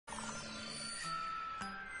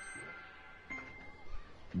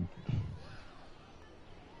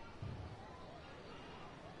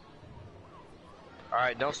All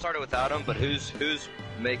right, don't start it without him. But who's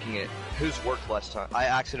making it? Who's worked less time? I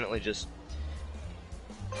accidentally just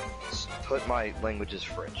put my language as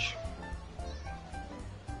French.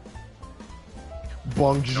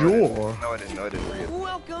 Bonjour. No, I didn't. No, I didn't read it.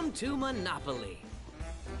 Welcome to Monopoly.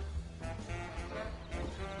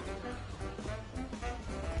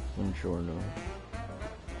 Buongiorno.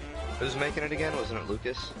 Who's making it again? Wasn't it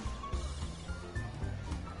Lucas?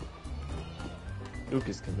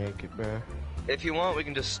 Lucas can make it, man. If you want, we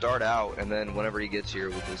can just start out, and then whenever he gets here,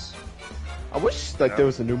 we just... I wish like there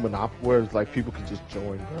was a new Monopoly where like people could just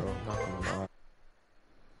join, bro. Not gonna lie.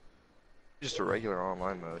 Just a regular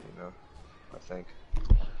online mode, you know? I think.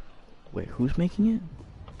 Wait, who's making it?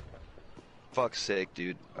 Fuck's sake,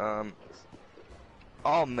 dude.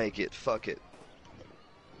 I'll make it. Fuck it.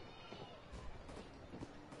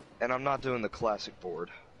 And I'm not doing the classic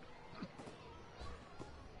board.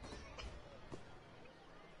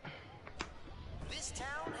 This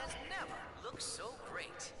town has never looked so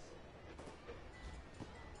great.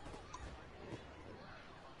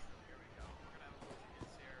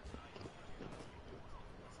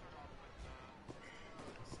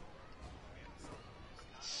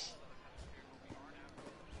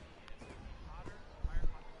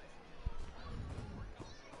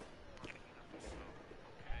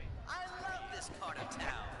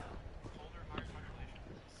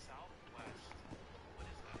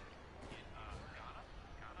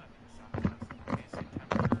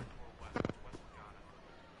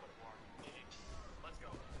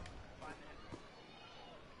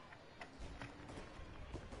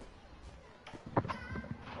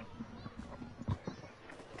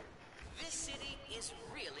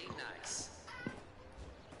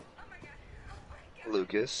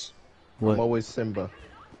 Lucas. What? I'm always Simba.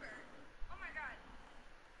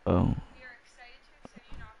 Oh.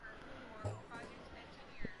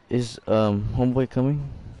 Is homeboy coming?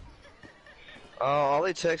 All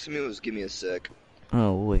they texted me was give me a sec.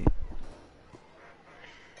 Oh wait.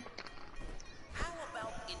 How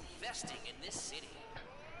about investing in this city?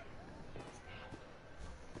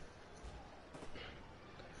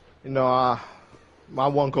 You know, my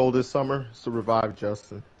one goal this summer is to revive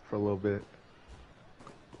Justin for a little bit.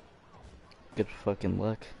 Good fucking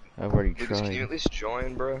luck. I've already Lucas, tried. can you at least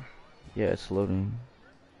join, bro? Yeah, it's loading.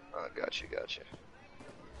 Gotcha.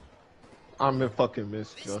 I'm gonna fucking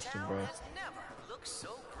miss Justin, bro.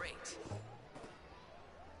 So great.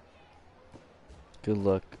 Good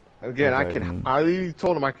luck. Again, I already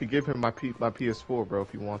told him I could give him my PS4, bro,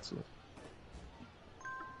 if he wants it.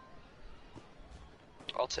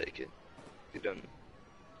 I'll take it. You done?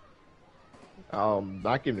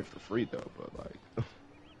 Not getting it for free though, but like.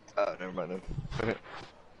 Oh, never mind then.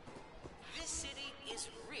 This city is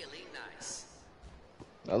really nice.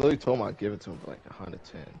 I literally told him I'd give it to him for like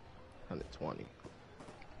 110, 120.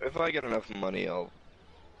 If I get enough money, I'll.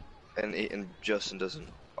 And Justin doesn't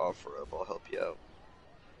offer up, I'll help you out.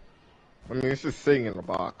 I mean, it's just sitting in the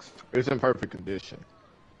box. It's in perfect condition.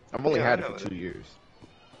 I've only had it for 2 years.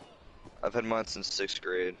 I've had mine since 6th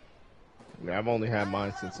grade. Yeah, I've only had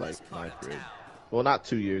mine since like 9th grade. Well, not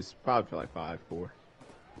 2 years. Probably for like 5, 4.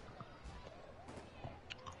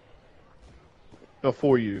 No,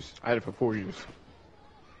 4 years. I had it for 4 years.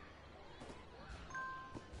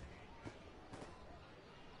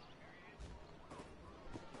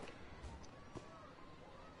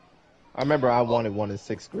 I remember I wanted one in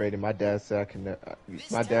 6th grade, and my dad said I can.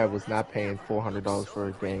 My dad was not paying $400 for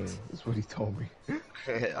a game. Is what he told me.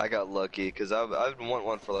 I got lucky because I've wanted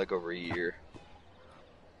one for like over a year.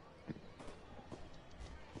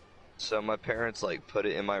 So my parents like put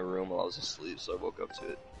it in my room while I was asleep, so I woke up to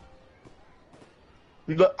it.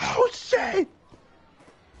 You go, oh shit!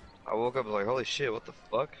 I woke up like, holy shit, what the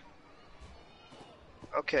fuck?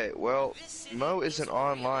 Okay, well, Mo isn't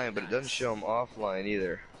online, but it doesn't show him offline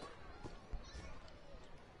either.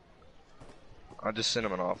 I just sent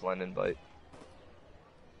him an offline invite.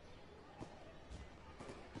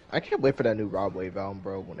 I can't wait for that new Rob Wave album,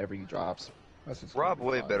 bro. Whenever he drops, Rob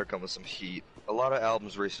Wave better come with some heat. A lot of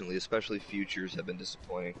albums recently, especially Futures, have been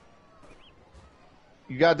disappointing.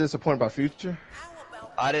 You got disappointed by Future?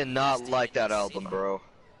 I did not like that album, bro.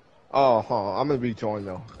 Oh, hold on. I'm gonna rejoin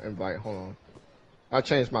though. Invite. Hold on. I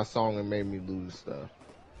changed my song and made me lose stuff.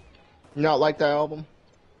 You not like that album?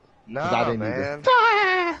 Nah, man.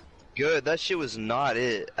 Good. That shit was not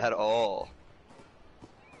it at all.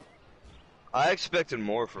 I expected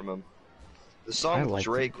more from him. The song with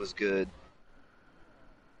Drake was good.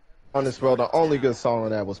 Honest, bro, the only good song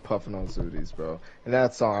on that was Puffin' on Zooties, bro. And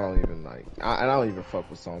that song I don't even like. I don't even fuck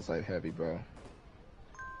with songs like Heavy, bro.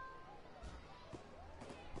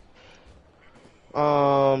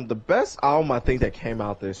 The best album I think that came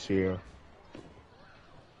out this year.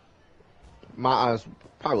 My eyes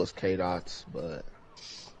probably was K Dot's, but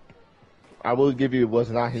I will give you it was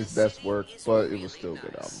not his best work, but it was still a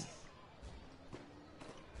good album.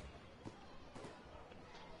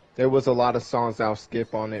 There was a lot of songs I'll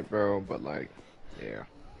skip on it, bro, but like, yeah.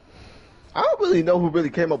 I don't really know who really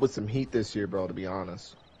came up with some heat this year, bro, to be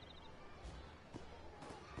honest.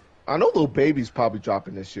 I know Lil Baby's probably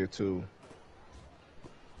dropping this year, too.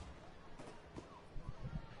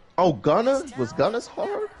 Oh, Gunna? Was Gunna's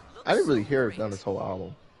hard? I didn't really hear Gunna's whole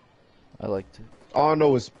album. I liked it. All I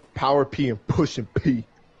know is Power P and Pushin' P.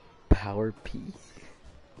 Power P.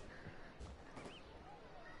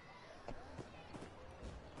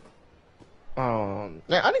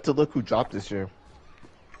 Yeah, I need to look who dropped this year.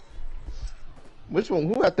 Which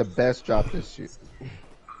one? Who had the best drop this year?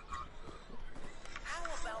 How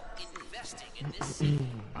about investing in this city?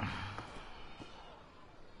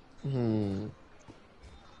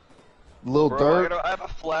 Lil Bro, Durk. I have a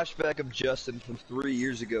flashback of Justin from 3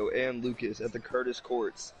 years ago and Lucas at the Curtis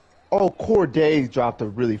Courts. Oh, Corday dropped a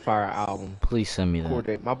really fire album. Please send me that.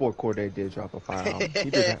 Corday, my boy Corday did drop a fire album. He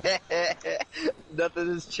did that. Nothing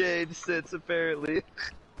has changed since, apparently.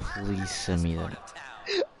 Please send me that.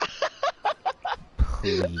 Town.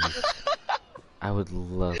 Please. I would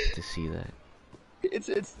love to see that. It's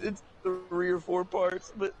 3 or 4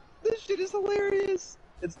 parts, but this shit is hilarious.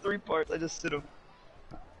 It's 3 parts. I just sent them.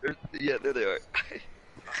 Yeah, there they are.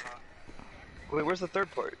 Wait, where's the 3rd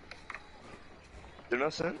part? They're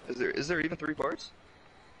not sent? Is there even 3 parts?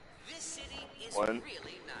 This city is One,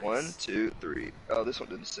 really nice. 1, 2, 3. Oh, this one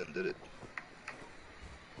didn't send, did it?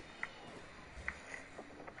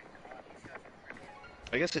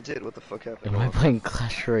 I guess it did. What the fuck happened? Am I playing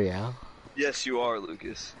Clash Royale? Yes, you are,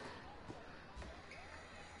 Lucas.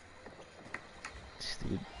 This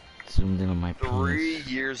dude zoomed in on my 3 penis.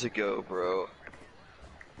 years ago, bro.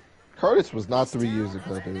 Curtis was not 3 years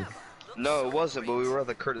ago, dude. No, it wasn't, but we were at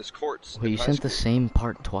the Curtis Courts. Wait, in you high sent the school. same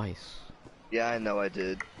part twice. Yeah, I know I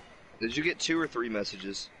did. Did you get 2 or 3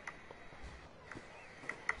 messages?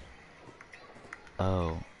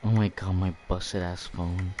 Oh my god, my busted ass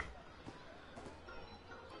phone.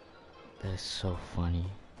 That is so funny.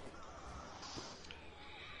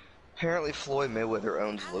 Apparently Floyd Mayweather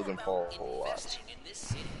owns How Logan about Paul a lot. investing in this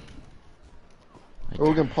city?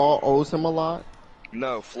 Logan Paul owes him a lot.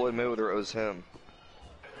 No, Floyd Mayweather owes him.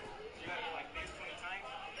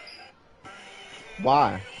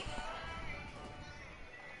 Why?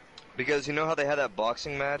 Because you know how they had that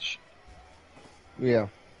boxing match? Yeah.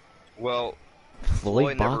 Well,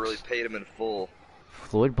 Floyd never box? really paid him in full.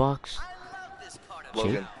 Floyd box? I love this part of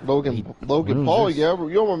Logan. Logan when was Paul, this? yeah.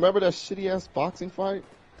 You don't remember that shitty ass boxing fight?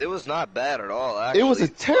 It was not bad at all, actually. It was a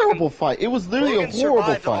terrible fight. It was literally Logan a horrible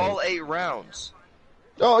survived fight. all 8 rounds.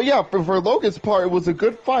 Oh yeah, for Logan's part, it was a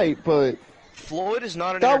good fight, but Floyd is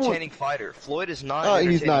not an That was- entertaining fighter. Floyd is not an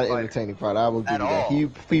he's not an fighter. entertaining fight. I will give At you that. all.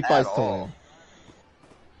 He At fights all. clean.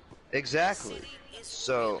 Exactly. city is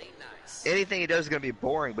So, really nice. anything he does is going to be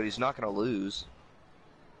boring, but he's not going to lose.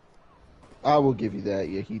 I will give you that.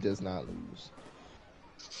 Yeah, he does not lose.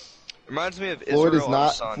 Reminds me of Floyd Israel is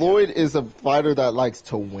not. Adesanya. Floyd is a fighter that likes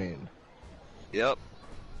to win. Yep.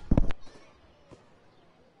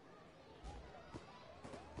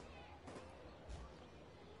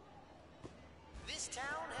 This town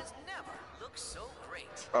has never looked so great.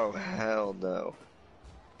 Oh, hell no.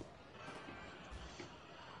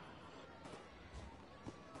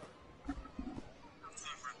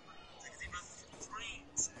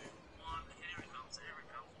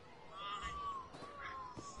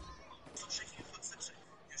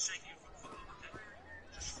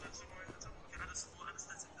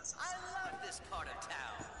 I love this part of town.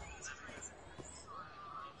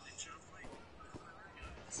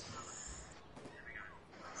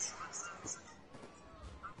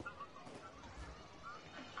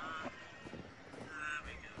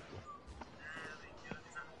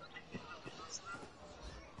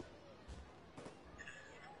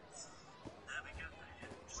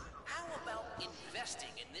 How about investing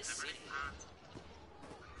in this city?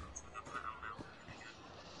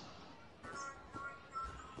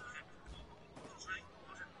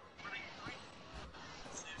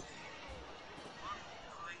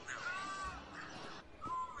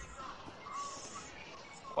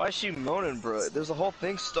 Why is she moaning, bro? There's a whole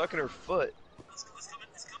thing stuck in her foot.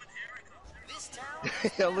 This town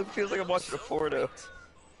has Yeah, look, never feels like I'm looked watching a so porno. great.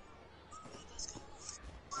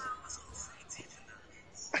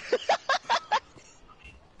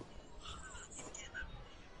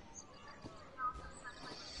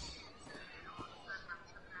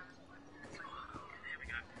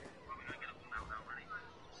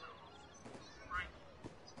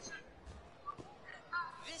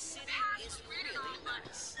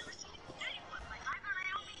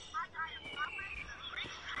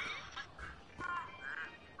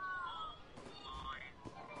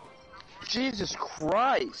 Jesus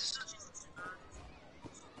Christ!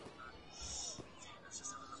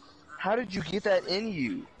 How did you get that in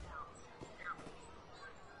you?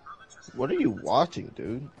 What are you watching,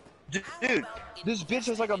 dude? Dude, this bitch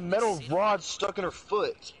has like a metal rod stuck in her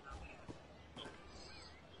foot.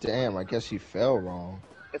 Damn, I guess she fell wrong.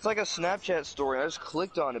 It's like a Snapchat story. I just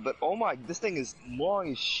clicked on it, but oh my, this thing is long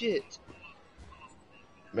as shit.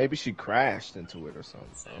 Maybe she crashed into it or something,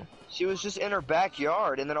 bro. She was just in her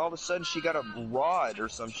backyard, and then all of a sudden she got a rod or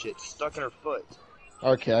some shit stuck in her foot.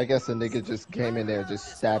 Okay, I guess a nigga just came in there and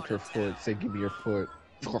just stabbed her foot, said, give me your foot.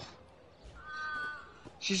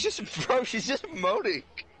 She's just, bro, she's just moaning.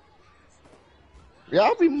 Yeah,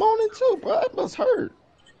 I'll be moaning too, bro. That must hurt.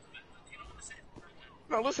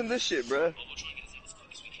 No, listen to this shit, bro.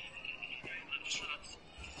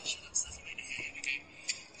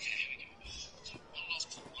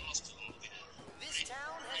 This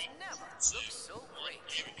town has never looked so great.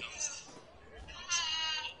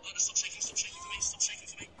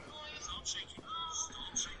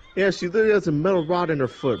 Yeah, she literally has a metal rod in her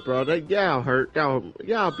foot, bro. That y'all hurt. Y'all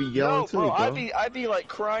be yelling No, too, bro, bro. I'd be like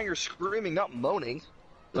crying or screaming, not moaning.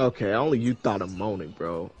 Okay, only you thought of moaning,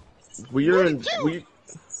 bro. We're in. We.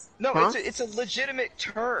 No, Huh? it's a legitimate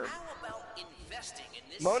term. How about investing in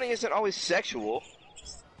this? Moaning isn't always sexual.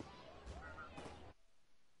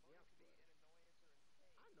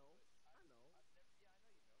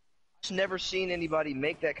 I've never seen anybody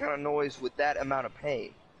make that kind of noise with that amount of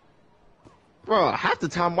pain. Bro, half the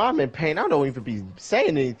time when I'm in pain, I don't even be saying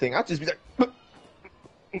anything. I just be like,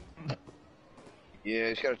 Yeah, you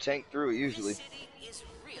just gotta tank through it usually. This city is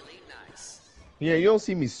really nice. yeah, you don't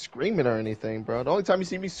see me screaming or anything, bro. The only time you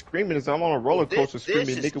see me screaming is I'm on a roller coaster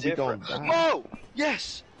screaming, is nigga, we gonna different. die. Mo!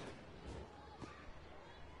 Yes!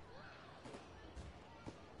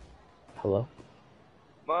 Hello?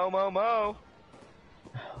 Mo, Mo, Mo!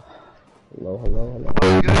 Hello, hello, hello.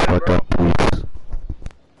 What's good, bro?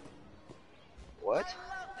 What?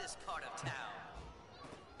 I love this part of town.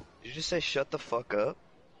 Did you just say shut the fuck up?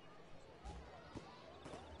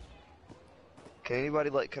 Can anybody,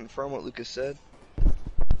 like, confirm what Lucas said?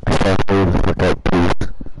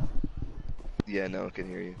 Yeah, no one can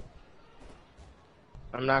hear you.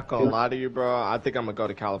 I'm not gonna lie to you, bro. I think I'm gonna go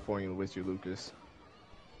to California with you, Lucas.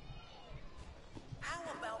 How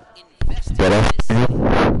about investing in this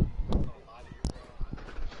city?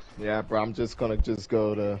 Yeah, bro. I'm just gonna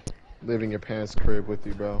go to live in your parents' crib with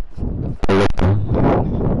you, bro.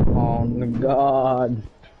 Oh my god.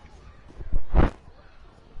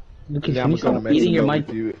 Lucas, Yeah, can I'm you gonna go to stop eating your Mexico mic?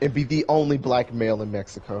 with you and be the only black male in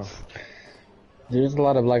Mexico. There's a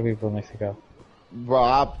lot of black people in Mexico. Bro,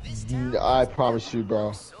 I promise you,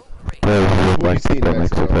 bro. So great. Who you see in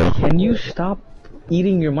Mexico? Can you stop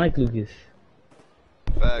eating your mic, Lucas?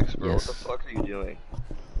 Facts, bro. Yes. What the fuck are you doing?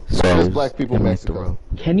 There's black people in Mexico.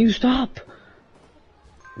 Can you stop?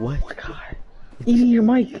 What? Oh my god. Eating your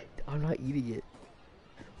mic. I'm not eating it.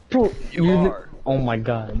 Bro, You you're are. Oh my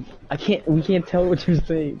god. We can't tell what you're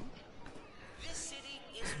saying. This city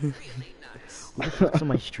is really nice. What the fuck's on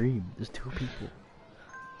my stream? There's 2 people.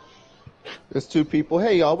 There's 2 people.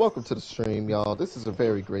 Hey, y'all. Welcome to the stream, y'all. This is a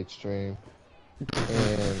very great stream. And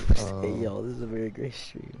Hey yo, this is a very great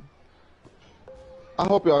stream. I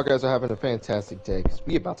hope y'all guys are having a fantastic day, because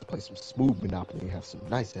we about to play some smooth Monopoly and have some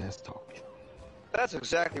nice ass talk. That's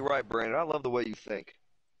exactly right, Brandon. I love the way you think.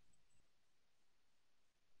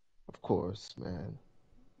 Of course, man.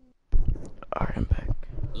 Alright, I'm back.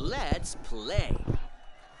 Let's play.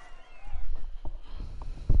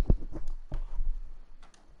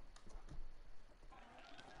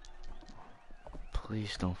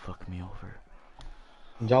 Please don't fuck me over.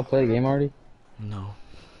 Did y'all play the game already? No.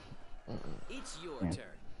 It's your Yeah. turn.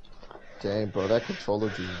 Dang, bro, that controller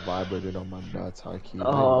just vibrated on my nuts. High key.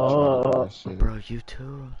 Oh. Bro, you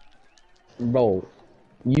too? Bro,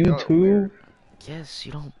 you Oh, too? weird. Yes,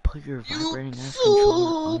 you don't put your vibrating ass controller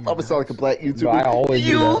on I'm your gonna sound like a nuts. black YouTuber. Bro, I always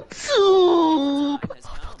do that. YouTube. Time has Oh,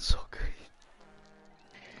 come. felt so good.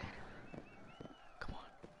 Come on.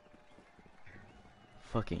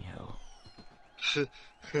 Fucking hell.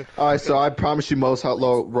 Alright, so I promise you most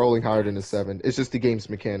rolling higher than a 7. It's just the game's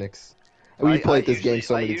mechanics. We played this game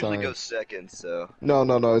so I many usually go times. second, so. No,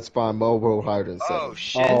 it's fine. Mo roll higher than 7. Oh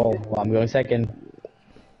shit! Oh, well, I'm going second.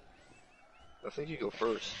 I think you go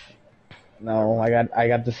first. No, I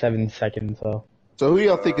got the 7 seconds, so. So who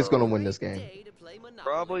y'all think is gonna win this game? Day to play Monopoly.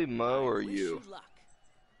 Probably Mo or I wish you. luck.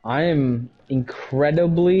 I am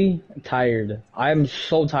incredibly tired. I am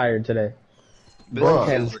so tired today. Bruh.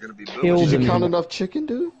 Businesses are gonna be Killed Did booming. you me. count enough chicken,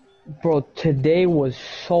 dude? Bro, today was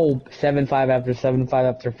so 7-5 after 7-5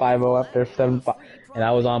 after 5-0 after 7-5, and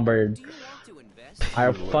I was on bird. Do you want to invest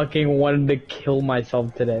I fucking wanted to kill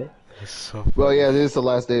myself today. It's so Well, yeah, this is the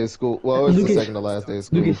last day of school. Well, it's the Lucas, second to last day of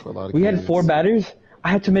school Lucas, for a lot of we kids. had 4 batters. I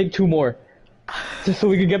had to make 2 more, just so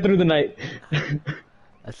we could get through the night.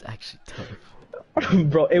 That's actually tough.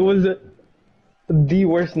 Bro, it was the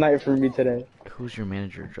worst night for me today. Who's your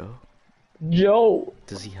manager, Joe? Joe,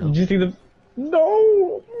 Does he help? did you see the?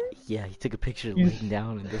 No. Yeah, he took a picture He's- laying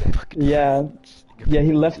down and then fucking. Yeah, yeah,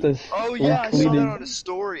 he left us. Oh We're yeah, I saw that cleaning. on his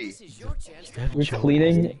story. This is your chance to Have We're Joe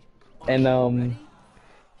cleaning, Ready. and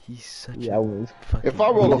He's such yeah, a it was. fucking. If I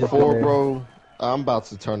roll a Just 4, there. bro, I'm about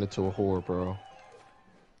to turn into a whore, bro.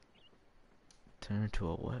 Turn into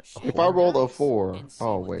a what? A If I whore? roll a 4, and see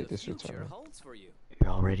oh what wait, the this your future turn. holds for you.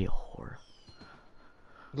 You're already a whore.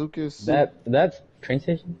 Lucas. That's train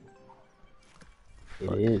station.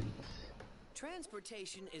 Fuck. It is.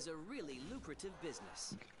 Transportation is a really lucrative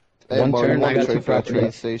business. Hey, One Mo, you turn, I want to got trade 2 for that train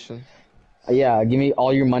properties. station? Yeah, give me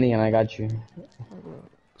all your money and I got you.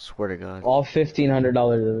 Swear to God. All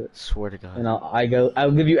 $1,500 of it, Swear to God. and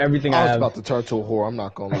I'll give you everything I I was have. about to turn to a whore. I'm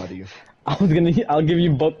not gonna lie to you. I'll give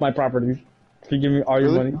you both my properties. If you give me all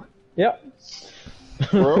your Really? money. Yep.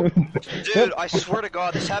 Bro? Dude, I swear to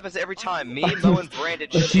God, this happens every time. Me, Mo, and Brandon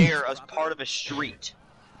share as part of a street.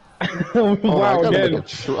 Oh, Wow, I again.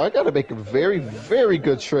 I gotta make a very, very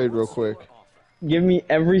good trade real quick. Give me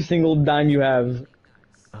every single dime you have.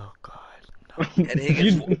 Oh God. And he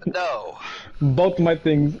gets You- no. both my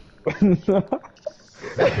things.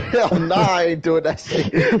 Hell nah, I ain't doing that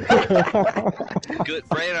shit. Good,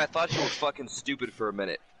 Brandon. I thought you were fucking stupid for a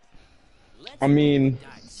minute. I mean,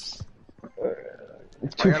 I 2 got a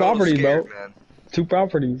little properties, scared, bro. man. 2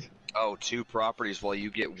 properties. Oh, 2 properties. Well, you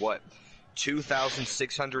get what?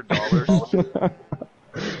 $2,600.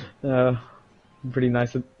 Pretty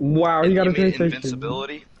nice. Wow, he got a You train mean station.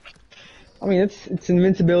 invincibility? I mean, it's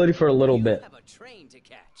invincibility for a little You bit. have a train to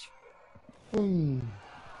catch.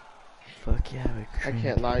 Fuck yeah, we I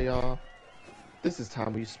can't lie, y'all. This is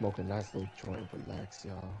time where you smoke a nice little joint, relax,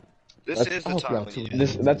 y'all. This That's- is the I'll time be when out you too. do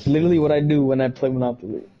This this. that's literally what I do when I play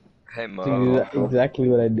Monopoly. Hey, That's Mo. exactly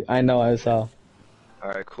what I do. I know, I saw.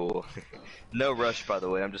 Alright, cool. No rush, by the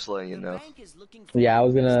way. I'm just letting you know. Bank is looking for Yeah, I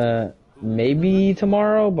was gonna maybe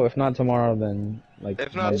tomorrow, but if not tomorrow, then like.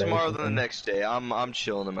 If not Monday or tomorrow, then the something. next day. I'm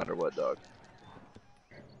chill no matter what, dog.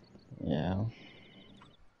 Yeah.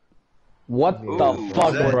 What Ooh, the is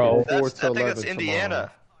fuck, that- bro? Four That's, to I think that's 11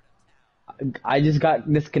 Indiana. I just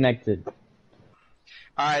got disconnected.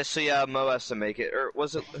 Alright, so yeah, Mo has to make it. Or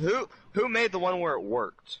was it who made the one where it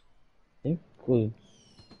worked? I think it was-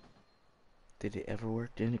 Did it ever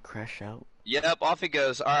work? Didn't it crash out? Yep, off he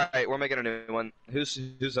goes. Alright, we're making a new one. Who's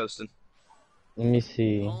hosting? Let me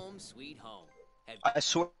see. home sweet home. Have I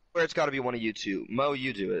swear it's gotta be one of you two. Mo,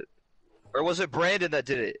 you do it. Or was it Brandon that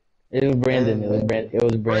did it? It was Brandon. It was Brandon. It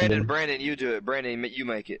was Brandon. Brandon, you do it. Brandon, you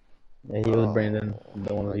make it. Yeah, he was Brandon.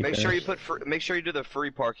 The one that we Make sure you finished. make sure you do the free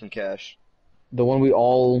parking cash. The one we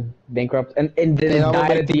all bankrupt and then And it I'm died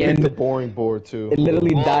gonna at the pick end. the boring board too. It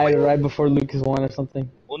literally Well, died wait. right before Lucas won or something.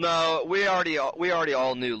 Well, no, we already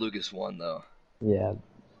all knew Lucas won though. Yeah,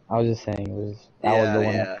 I was just saying it was that Yeah, was the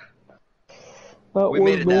one. yeah. That We was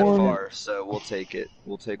made it the that one. far, so we'll take it.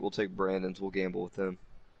 We'll take Brandon's. We'll gamble with him.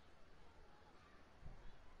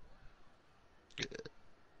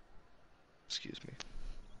 Excuse me.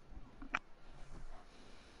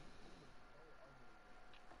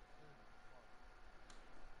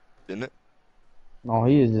 Didn't it? No,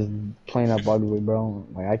 he is just playing up ugly, bro.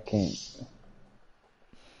 Like I can't.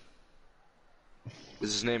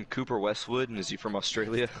 Is his name Cooper Westwood, and is he from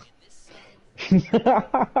Australia? Is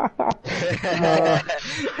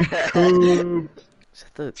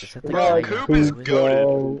that the Bro, guy Coop y'all play is with?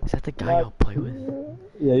 goated. Is that the guy y'all play with?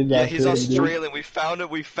 Yeah, Yeah, he's Australian, Australian.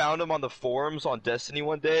 We found him on the forums on Destiny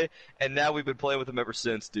one day, and now we've been playing with him ever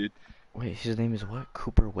since, dude. Wait, his name is what?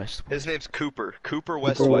 Cooper Westwood. His name's Cooper. Cooper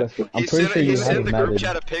Westwood. Westwood. I'm He pretty sent, sure he you sent have the him group added.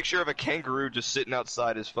 chat a picture of a kangaroo just sitting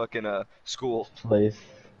outside his fucking school. dude. Place.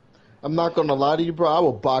 I'm not gonna lie to you, bro. I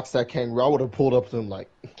would box that kangaroo. I would have pulled up to him like,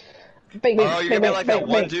 Oh, you're gonna be like that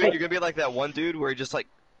one dude. You're gonna be like that one dude where he just like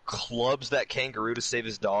clubs that kangaroo to save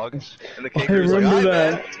his dog, and the I kangaroo's like, remember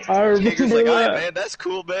 "Alright, that. man." I The kangaroo's remember like, "Alright, that. man, that's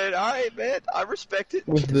cool, man. Alright, man, I respect it."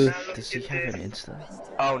 With the Does he have an Insta?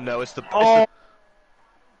 Oh no, it's the. oh.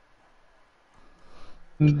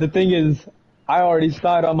 The thing is, I already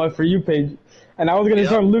saw it on my For You page, and I was gonna Yep.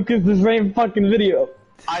 show Lucas the same fucking video.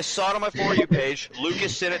 I saw it on my For You page.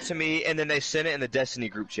 Lucas sent it to me, and then they sent it in the Destiny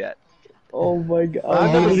group chat. Oh my god! I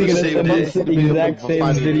I'm never literally gonna seen send it. this exact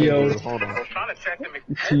same video Hold on.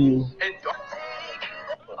 to you.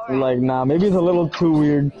 Like, nah, maybe it's a little too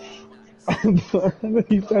weird. But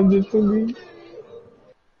he sends it to me.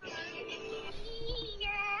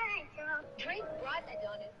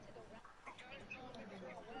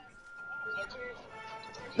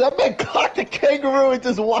 That man caught the kangaroo and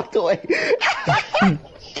just walked away.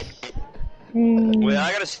 Wait,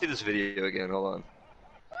 I gotta see this video again. Hold on.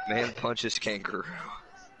 Man punches kangaroo.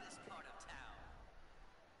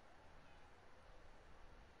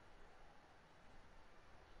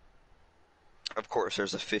 Of course,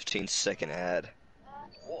 there's a 15-second ad.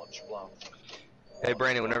 Hey,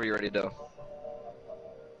 Brandon, whenever you're ready to go.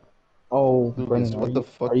 Oh, Lucas, Brennan, what the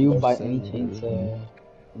fuck are you you by saying, any chance dude?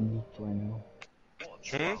 geeked right now?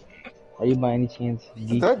 Hmm? Are you by any chance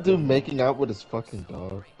Is geeked? that dude making out with his fucking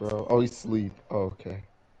dog, bro? Oh, he's asleep. Oh, okay.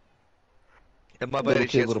 Am I by Little any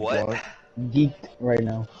kid chance with a what? blog. Geeked right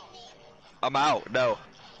now? I'm out. No.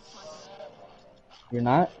 You're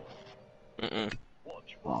not? Mm-mm.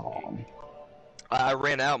 Oh, I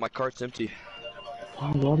ran out. My cart's empty.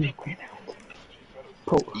 oh you already ran out.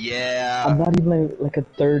 Bro, Yeah. I'm not even like a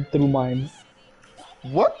third through mine.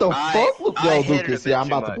 What the fuck? Look, I yo, hit it a Lucas. bit Yeah, I'm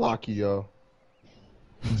too about to much. block you, yo.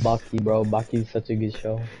 Baki, bro. Baki is such a good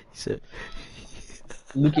show. He said,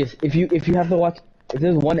 Lucas, if you have to watch, if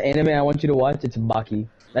there's one anime I want you to watch, it's Baki.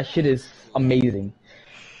 That shit is amazing.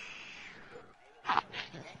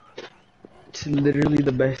 It's literally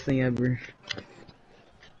the best thing ever.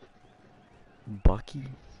 Bucky?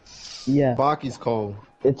 Yeah, Baki's cold.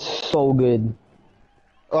 it's so good.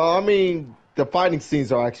 I mean, the fighting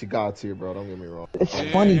scenes are actually god tier, bro. Don't get me wrong. It's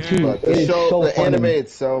funny too. But It the is show, so the funny. anime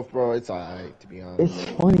itself, bro, it's alright, to be honest.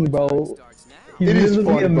 It's funny, bro. He's It is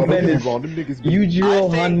literally funny, a bro. Don't get me menace. wrong. Them niggas be... Yujiro I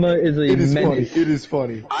think- Hanma is a It is funny. menace. It is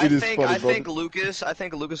funny. I It is think funny, I bro. think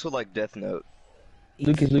Lucas would like Death Note.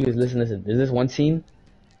 Lucas, listen. There's this one scene.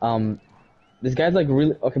 This guy's like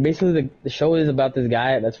really okay. Basically, the show is about this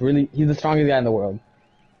guy that's really he's the strongest guy in the world.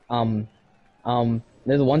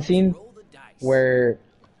 There's one scene where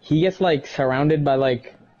he gets like surrounded by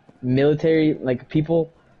like military like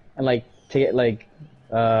people and like to get like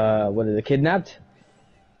what is it, kidnapped,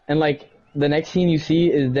 and like the next scene you see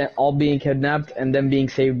is them all being kidnapped and them being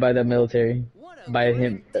saved by the military, by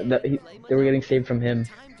him. They were getting saved from him.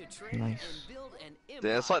 Nice.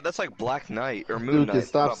 Yeah, that's like Black Knight or Moon Knight. Lucas,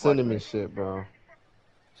 stop Not sending Black me shit, bro.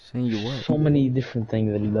 Saying you what? So many different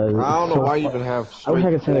things that he does. I don't It's know so why you fun. even have I wish I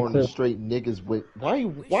straight could send a porn and clip. straight niggas with... Why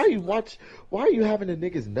are you having the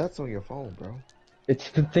niggas nuts on your phone, bro? It's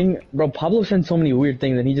the thing, bro. Pablo sends so many weird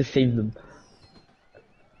things and he just saves them.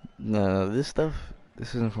 No, this stuff,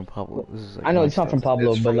 this isn't from Pablo. This is like I know my it's not from stuff.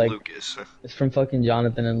 Pablo, It's but from like Lucas. it's from fucking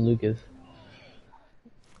Jonathan and Lucas.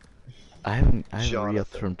 I haven't re-upped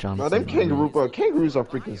Jonathan. from Bro, Jonathan. them kangaroos are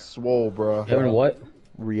freaking swole, bro. You having what?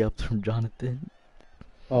 Re-upped from Jonathan.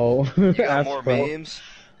 Oh, You got ask, more bro. memes?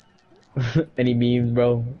 Any memes,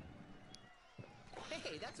 bro?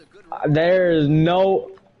 Hey, that's a good There's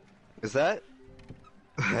no Is that?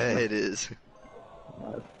 It is.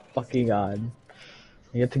 fucking god.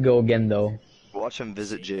 You get to go again though. Watch him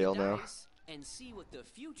visit jail now. and see what the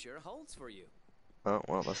future holds for you. Oh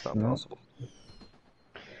well, that's not No. possible.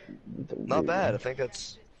 Not bad. I think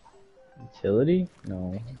that's. Utility?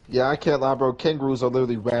 No. Yeah, I can't lie, bro. Kangaroos are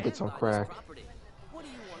literally rabbits on crack. Property. What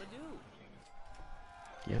do you want to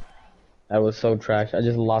do? Yep. That was so trash. I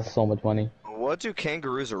just lost so much money. What do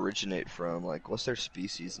kangaroos originate from? Like, what's their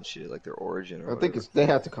species and shit? Like their origin? Or I think whatever? they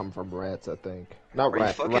have to come from rats, I think. Not Are you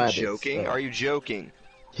rats, fucking rabbits. joking? Are you joking?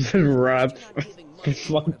 You said rats. You're not giving money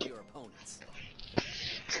Fuck. to your opponents.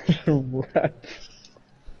 Rats.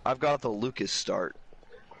 I've got the Lucas start.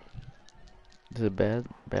 Is it bad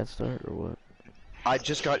start or what? I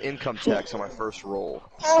just got income tax on my first roll.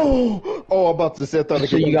 Oh, I'm about to say I thought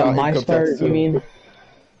So you got my income start, tax, you too. mean?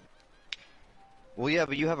 Well, yeah,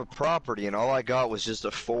 but you have a property, and all I got was just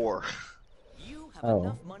a 4. You have Oh.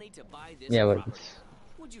 enough money to buy this Yeah, but property.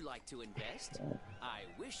 Would you like to invest? I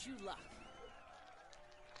wish you luck.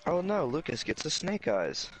 Oh no, Lucas gets the snake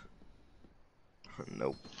eyes.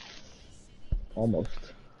 Nope. almost.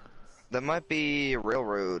 That might be a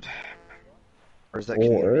railroad. Or is that Or-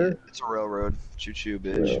 community? It's a railroad. Choo choo,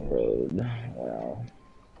 bitch. Railroad. Wow.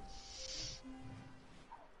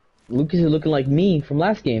 Lucas is looking like me from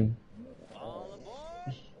last game. All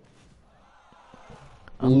aboard!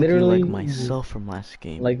 I'm Literally, looking like myself from last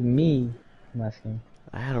game. Like me from last game.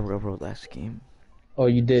 I had a railroad last game. Oh,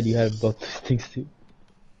 you did. You had both those things too.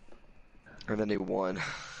 And then he won.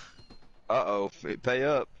 Uh-oh. Pay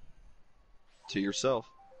up. To yourself.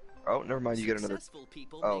 Oh, never mind. You get another. Successful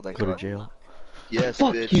people Oh, make thank Go to God. jail. Yes,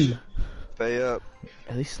 Fuck bitch. you. Pay up.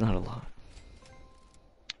 At least not a lot.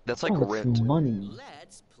 That's like Oh, it's rent. money.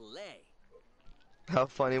 Let's play. How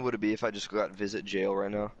funny would it be if I just got visit jail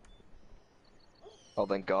right now? Oh,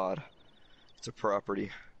 thank God. It's a property.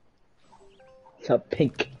 It's a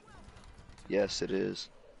pink. Yes, it is.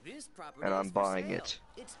 This property And I'm is for buying sale. it.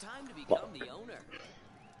 It's time to become the owner.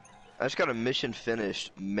 I just got a mission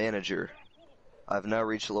finished. Manager. I've now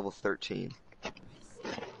reached level 13.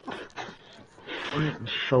 I'm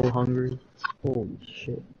so hungry. Holy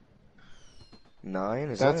shit.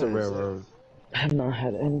 9? That's a railroad. I have not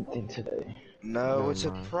had anything today. No, Never it's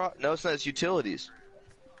mind. No, it's not. It's utilities.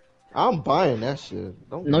 I'm buying that shit.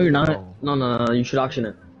 Don't No, get you're me not. wrong. No, you should auction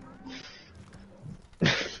it. You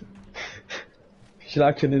should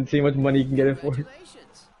auction it and see how much money you can get it for.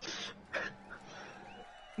 Congratulations.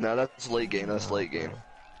 No, that's late game. That's late game.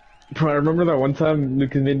 Bro, I remember that one time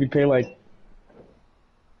Lucas made me pay like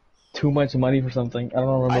too much money for something. I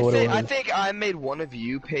don't remember what it was. I think I made one of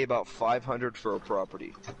you pay about 500 for a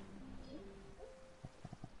property.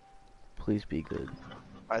 Please be good.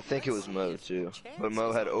 I think it was Mo too, but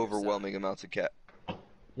Mo had overwhelming amounts of cat.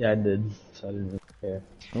 Yeah, I did. So I didn't really care.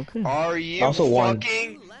 Okay. Are you Also won.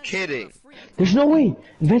 fucking kidding? There's no way!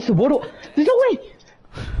 Vince the Boardwalk! There's no way!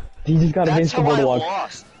 He just got a Vince That's the how I Boardwalk.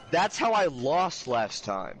 lost. That's how I lost last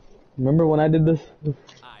time. Remember when I did this?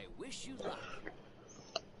 I wish you luck.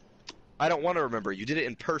 I don't want to remember. You did it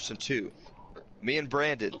in person too. Me and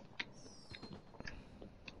Brandon.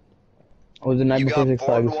 It was the night You before got Six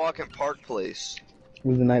Flags. Boardwalk and Park Place. It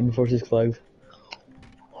was the night before Six Flags.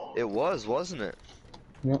 It was, wasn't it?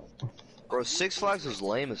 Yep. Bro, Six Flags was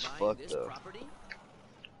lame as Find fuck this though. property?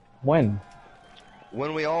 When?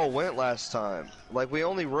 When we all went last time. Like, we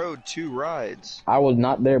only rode 2 rides. I was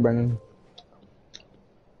not there, Brendan.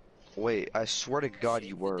 Wait, I swear to God you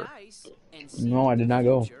Shake the were. dice and see No, I did not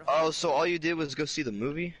go. future Oh, so all you did was go see the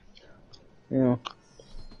movie? You know.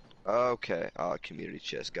 Okay. Oh, community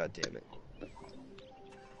chest, god damn it.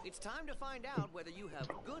 It's time to find out whether you have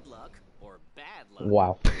good luck or bad luck.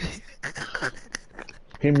 Wow.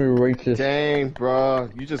 Him racist. Dang, bro.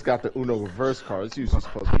 You just got the Uno reverse card. It's usually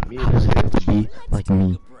supposed to be me in this bitch. Be like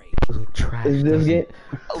me. Break. You're trash. Is this doesn't game?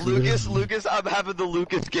 it? Lucas, I'm having the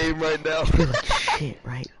Lucas game right now. You feel like shit,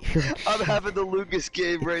 right? You feel like I'm shit. having the Lucas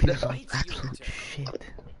game right It feels now. like absolute shit.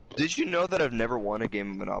 Did you know that I've never won a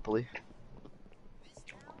game of Monopoly?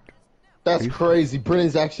 That's crazy.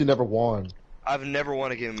 Brennan's actually never won. I've never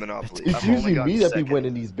won a game of Monopoly. It's I've only usually gotten me that be second.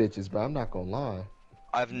 winning these bitches, but I'm not gonna lie.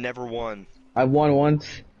 I've never won. I won once.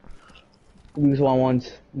 Lucas won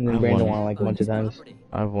once. And then I Brandon won. won like a bunch of times. Property.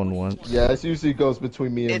 I've won once. Yeah, it usually goes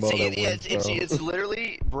between me and Mo that It's wins, bro.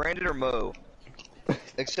 literally Brandon or Mo.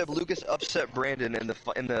 Except Lucas upset Brandon in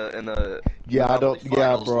the Yeah, I don't. Monopoly Yeah,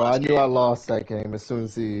 finals bro. I last knew I game. lost that game as soon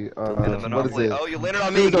as he. In the What is Monopoly. it? Oh, you landed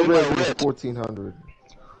on He me. was a Give me red my for rip. 1400.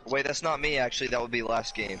 Wait, that's not me actually. That would be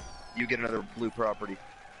last game. You get another blue property.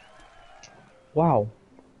 Wow.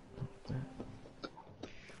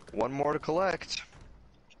 One more to collect.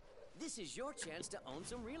 This is your chance to own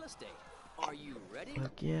some real estate. Are you ready?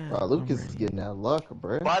 Fuck yeah. Wow, I'm Lucas is ready. getting that luck,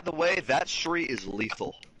 bro. By the way, that street is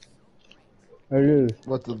lethal. It is.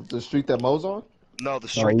 What, the street that Mo's on? No, the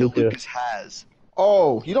street that Lucas. Lucas has.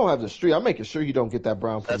 Oh, you don't have the street. I'm making sure you don't get that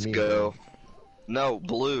brown from Let's me. go. bro. No,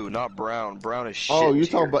 blue, not brown. Brown is shit. Oh, you're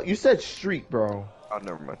tier. talking about. You said street, bro. Oh,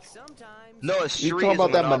 never mind. Sometimes No, a street You talking is about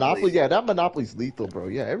a that monopoly. Monopoly? Yeah, that Monopoly's lethal, bro.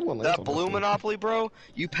 Yeah, everyone lands That on blue shit. Monopoly, bro.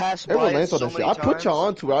 You pass by Everyone it lands on so that shit. many I put y'all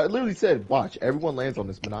times. onto it. I literally said, watch, everyone lands on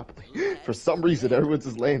this Monopoly. For some reason, everyone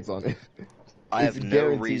just lands on it. I It's have no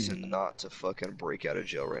guaranteed. reason not to fucking break out of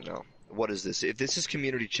jail right now. What is this? If this is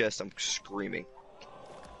community chest, I'm screaming.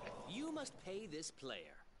 you must pay this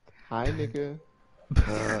player. Hi, nigga.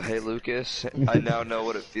 Hey, Lucas. I now know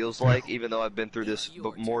what it feels like, even though I've been through this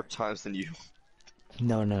more times than you.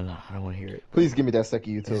 No, no, no. I don't want to hear it. Please give me that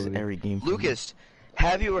second This is utility. every game. for me. Lucas,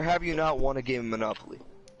 have you or have you not won a game of Monopoly?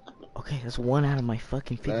 Okay, that's 1 out of my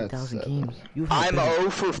fucking 50,000 That's, games. You had I'm better, 0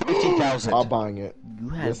 for 50,000. I'm buying it. you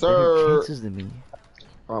had Yes, better sir. chances than me.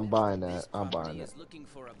 I'm buying This that. I'm buying property it. is looking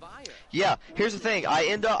for a buyer. Yeah, here's the thing.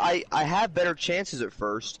 I have better chances at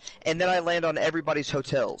first, and then I land on everybody's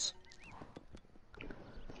hotels.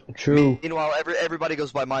 True. Meanwhile, everybody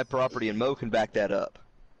goes by my property, and Mo can back that up.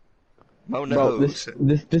 Mo Bro, knows.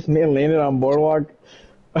 this man landed on Boardwalk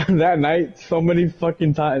that night so many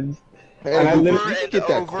fucking times. Hey, And I Luke, literally- if you and get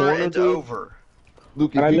that over corner, and dude. over.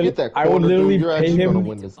 Luke, And if you get that I corner, would literally dude, you're pay actually gonna him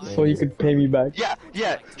win this game. so he could pay me back.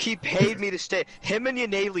 Yeah, he paid me to stay. Him and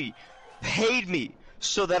Yaneli paid me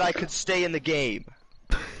so that I could stay in the game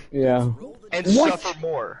Yeah. and What? suffer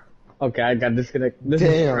more. Okay, I got disconnected. This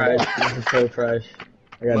Damn. is trash. This is so trash.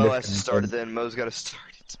 I got Mo has to disconnected. start it then. Mo's got to start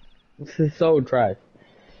it. This is so trash.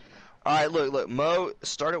 Alright, look. Mo,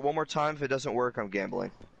 start it one more time. If it doesn't work, I'm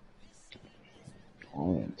gambling.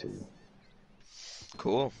 Only two.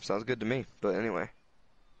 Cool. Sounds good to me. But anyway.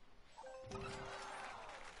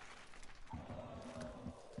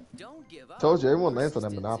 Don't give up. Told you, everyone lands on that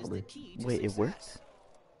Persistence is Monopoly. the key to Wait, it success.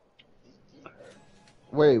 worked?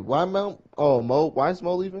 Wait, why Mo? Oh, Mo. Why is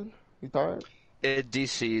Mo leaving? He tired? It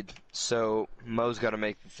DC'd, so Mo's got to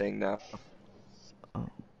make the thing now.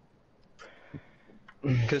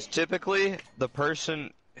 Because typically, the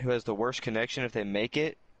person who has the worst connection, if they make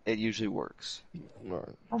it, it usually works. Right.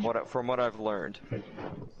 From what I've learned.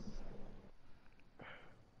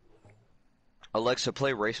 Alexa,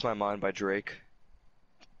 play "Race My Mind" by Drake.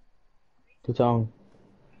 Good song.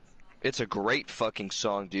 It's a great fucking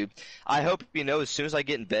song, dude. I hope you know, as soon as I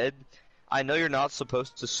get in bed, I know you're not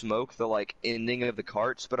supposed to smoke the, like, ending of the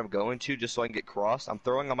carts, but I'm going to just so I can get crossed. I'm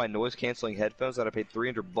throwing on my noise-canceling headphones that I paid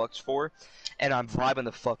 $300 for, and I'm vibing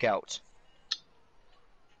the fuck out.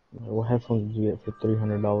 What headphones did you get for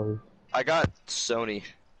 $300? I got Sony.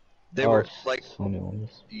 They were, like, Sony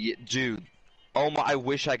ones. yeah, dude. Oh my, I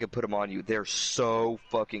wish I could put them on you. They're so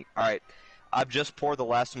fucking... Alright, I've just poured the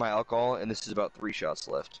last of my alcohol, and this is about 3 shots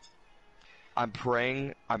left. I'm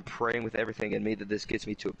praying with everything in me that this gets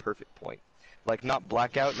me to a perfect point. Like, not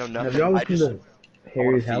blackout, no nothing. Have y'all I just listened to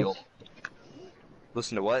Harry's feel. House?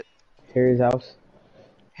 Listen to what? Harry's House?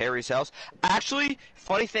 Harry's House? Actually,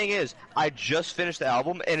 funny thing is, I just finished the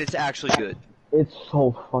album, and it's actually good. It's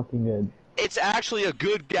so fucking good. It's actually a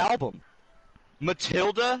good album.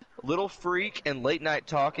 Matilda, Little Freak, and Late Night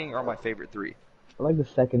Talking are my favorite 3. I like the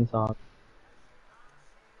second song.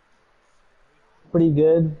 Pretty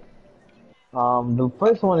good. The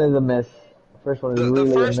first one is a miss. The first one is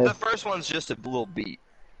really a miss. The first one's just a little beat,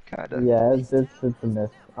 kinda. Yeah, it's a miss.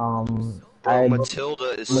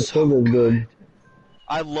 Matilda is good.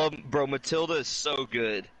 I love, bro. Matilda is so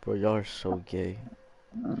good. Bro, y'all are so gay.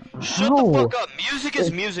 Shut the fuck up. Music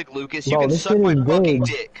is music, Lucas. You Bro, can this suck shit my is fucking good.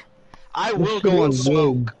 dick. I This will shit go and is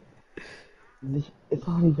smoke. good. It's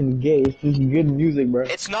not even gay. It's just good music, bro.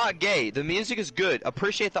 It's not gay. The music is good.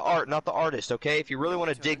 Appreciate the art, not the artist, okay? If you really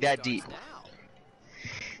want to dig that deep.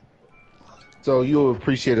 So you'll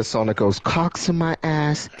appreciate a song that goes, cocks in my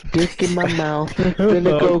ass, dick in my mouth,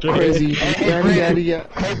 finna go crazy, yada yada yada.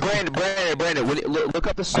 Hey, Brandon, look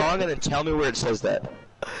up the song and then tell me where it says that.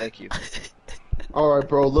 Thank you. Alright,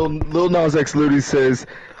 bro, Lil Nas X literally says,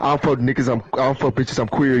 I don't fuck niggas, I don't fuck bitches, I'm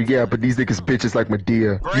queer, yeah, but these niggas bitches like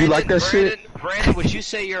Medea. You like that shit? Brandon, would you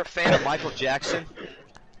say you're a fan of Michael Jackson?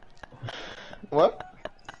 What?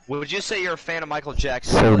 Would you say you're a fan of Michael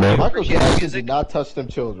Jackson? So no. Michael Jackson did not touch them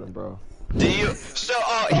children, bro. Do you? So,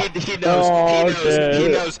 he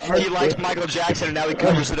knows. He likes Michael Jackson, and now he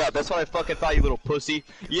covers it up. That's what I fucking thought, you little pussy.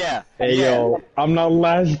 Yeah. Hey, yeah. yo, I'm not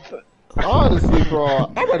last. Honestly,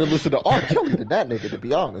 bro, I'd rather listen to R. Kelly than that nigga, to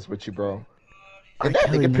be honest with you, bro. And that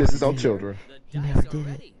nigga pisses on children. He never did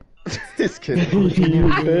it. This kid.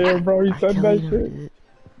 Damn, bro, he said that shit.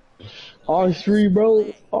 On street,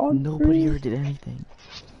 bro. On Nobody ever did anything.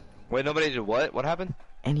 Wait, nobody did what? What happened?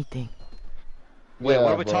 Anything. Wait, Yeah,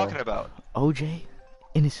 what are we bro. talking about? OJ,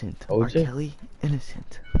 innocent. R. OJ? Kelly,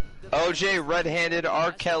 innocent. OJ, red-handed,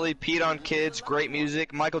 R. Kelly, peed on kids, great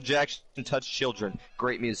music. Michael Jackson touched children,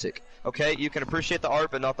 great music. Okay, you can appreciate the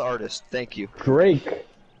art, but not the artist. Thank you. Drake.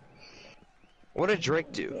 What did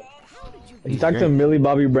Drake do? He talked to Millie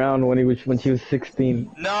Bobby Brown when she was 16.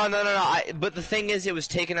 No. But the thing is, it was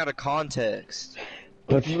taken out of context.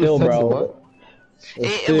 But still, bro.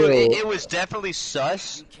 It was definitely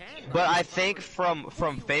sus, but I think from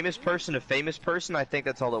famous person to famous person, I think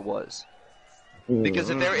that's all it was. Because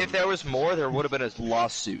if there was more, there would have been a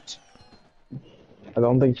lawsuit.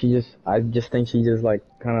 I just think she just like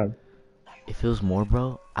kind of. If it was more,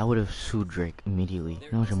 bro, I would have sued Drake immediately.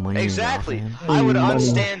 You know how much money Exactly. he was I would Money.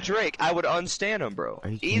 unstand Drake. I would unstand him, bro. Are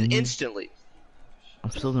you kidding me? Instantly. I'm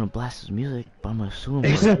still gonna blast his music, but I'm gonna sue him.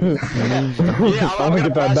 Exactly. Yeah, I'm gonna gonna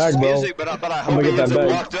get that blast back, his bro. music, but I I'm hope gonna he get ends that up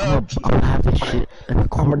back. locked up. I'm gonna have this shit in the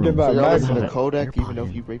courtroom. get that So y'all back. listen to Have it Kodak in even though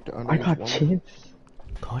your he raped the I underage got woman? chance.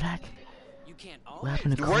 Kodak? You can't all What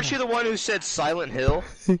happened to Kodak? Weren't you the one who said Silent Hill?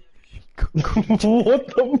 What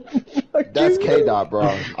the fuck? That's is that? K-Dot, bro.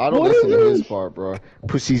 I don't What listen is to this? his part, bro.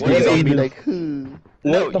 Pussies What do niggas you on me mean? like,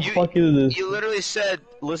 What the fuck is this? You literally said,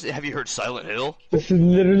 listen, have you heard Silent Hill? This is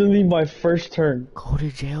literally my first turn. Go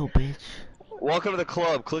to jail, bitch. Welcome to the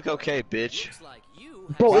club. Click OK, bitch. looks like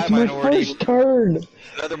you Bro, Why it's my minority? first turn.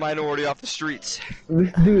 Another minority off the streets.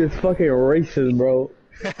 This dude is fucking racist, bro.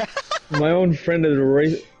 My own friend is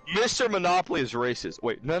racist. Mr. Monopoly is racist.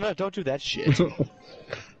 Wait, no, don't do that shit.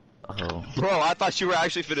 Oh. Bro, I thought you were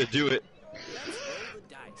actually finna do it. the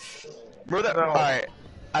dice. Bro, that, alright.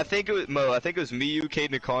 I think it was Mo. I think it was me, you,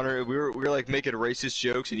 Caden, and Connor. We were like making racist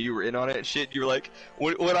jokes, and you were in on it and shit. You were like,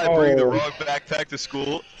 "When I bring the Oh. wrong backpack to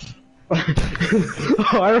school?"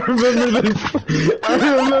 I remember this. I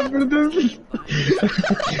remember this.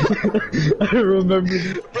 I remember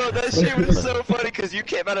this. Bro, that shit was so funny because you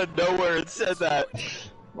came out of nowhere and said that.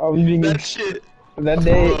 I was being That shit. that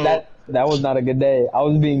day. Bro. That was not a good day. I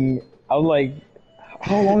was like,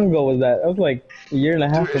 how long ago was that? That was like a year and a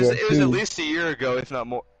half Dude, ago. it was at least a year ago, if not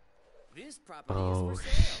more. This property Oh is for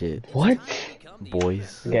sale. shit. What? Time to become the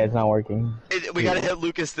Boys. Okay, it's not working. We gotta hit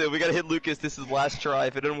Lucas, though. We gotta hit Lucas. This is last try.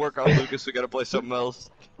 If it didn't work on Lucas, we gotta play something else.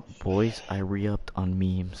 Boys, I re-upped on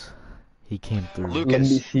memes. He came through. Lucas. Let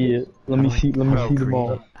me see it. Let me see them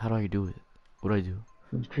all. How do I do it? What do I do?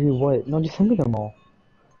 Create what? No, just send me them all.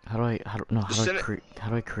 How do Just send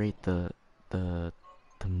I create the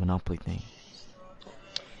Monopoly thing?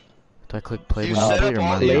 Do I click play You set Monopoly up or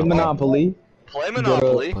all Play the- Monopoly. Play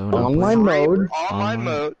Monopoly. Play Monopoly. Online mode. Online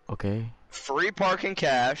mode. Okay. Free parking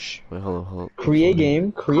cash. Wait, hold on. Create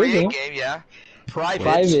game. Create game, yeah. Private.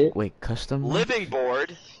 Private. Wait, custom? Living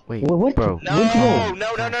board. Wait, What? bro. No, Where'd you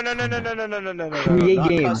go? no. Create not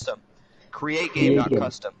game. Custom. Create game, Create not game.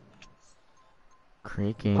 custom.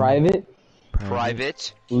 Create game. Private.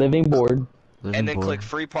 Private. Living board. Living And then board. click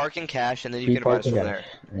free parking cash, and then you Free can invite us parking from cash.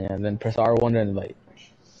 there. Yeah, and then press R1 to invite.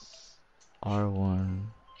 R1.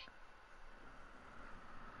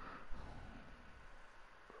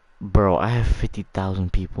 Bro, I have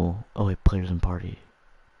 50,000 people. Oh wait, players in party.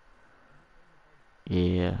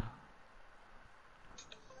 Yeah.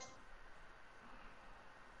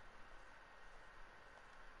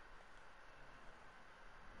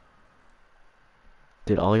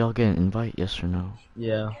 Did all y'all get an invite? Yes or no?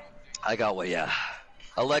 Yeah. I got one, yeah.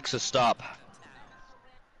 Alexa, stop.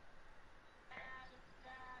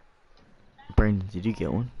 Brandon, did you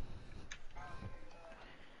get one?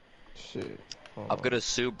 Shit. I'm gonna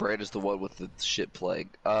assume Brandon's the one with the shit plague.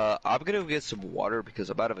 I'm gonna go get some water because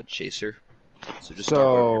I'm out of a chaser. So just start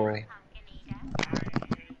whenever you're ready.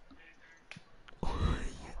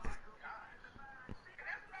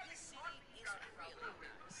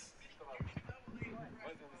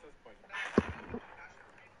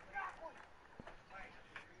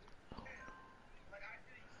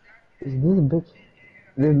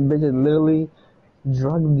 This bitch is literally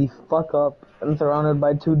drugged the fuck up and surrounded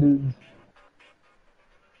by two dudes.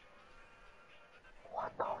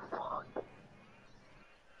 What the fuck?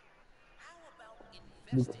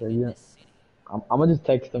 Yeah. I'm gonna just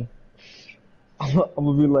text him. I'm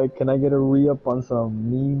gonna be like, can I get a re-up on some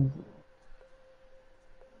memes?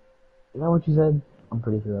 Is that what you said? I'm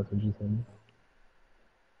pretty sure that's what you said.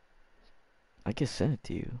 I can send it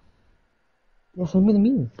to you. Yeah, send me the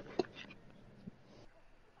memes.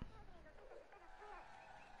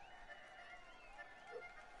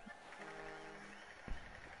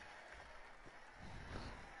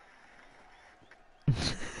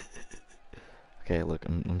 Okay, look,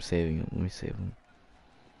 I'm saving it. Let me save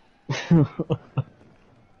them.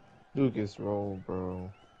 Lucas, roll, bro.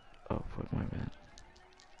 Oh, fuck my bad.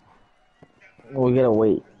 We gotta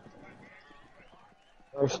wait.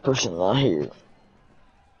 First person not here.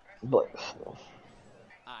 But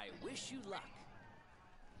I wish you luck.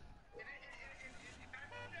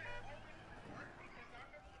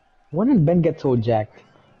 when did Ben get so jacked?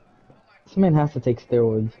 This man has to take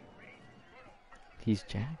steroids. He's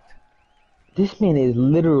jacked? This man is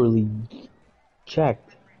literally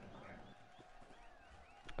jacked.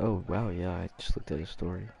 Oh, wow, yeah, I just looked at his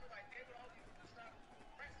story.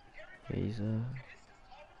 Yeah, he's,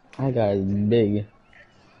 That guy is big.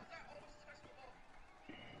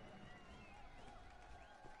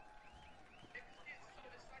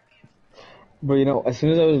 But you know, as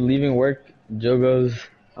soon as I was leaving work, Joe goes,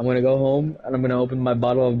 I'm gonna go home and I'm gonna open my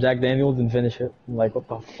bottle of Jack Daniels and finish it. I'm like, what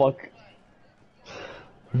the fuck?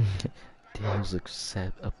 Daniel's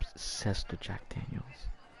obsessed with Jack Daniels.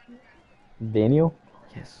 Daniel?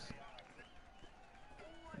 Yes.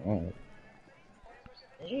 Oh.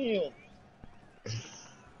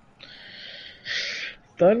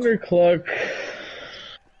 Thunderclock.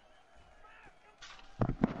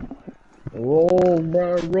 Roll,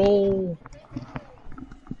 bro, roll.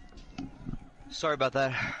 Sorry about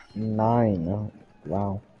that. 9. Oh,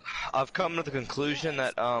 wow. I've come to the conclusion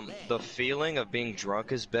that the feeling of being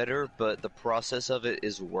drunk is better, but the process of it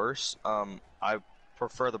is worse. I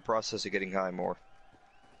prefer the process of getting high more.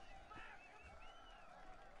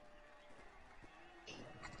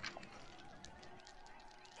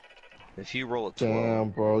 If you roll a 12, Damn,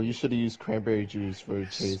 bro. You should have used cranberry juice for a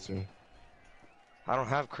chaser. I don't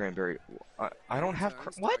have cranberry. I don't have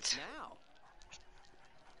Turn what? starts now.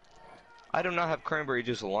 I do not have cranberry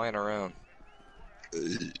juice lying around.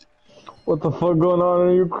 What the fuck going on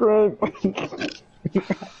in Ukraine?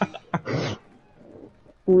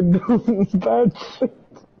 We're doing bad shit.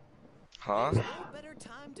 Huh? No better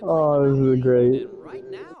time to Oh, play this is Monopoly great. than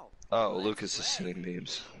right now. Oh, Lucas is sending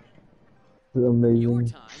memes. This is Your amazing.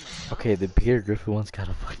 time has Okay, the Peter Griffin one's kind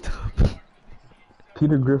of fucked up.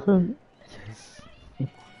 Peter Griffin? Yes.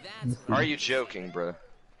 That's Are you joking, bro?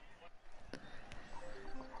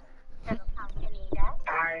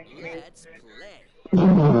 let's play.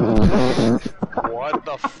 What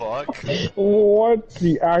the fuck? What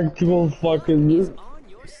the actual fuck is this? On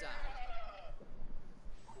your side.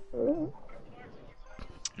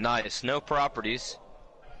 Nice, no properties.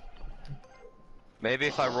 Maybe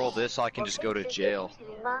if I roll this, I can just go to jail.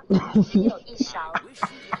 Wish you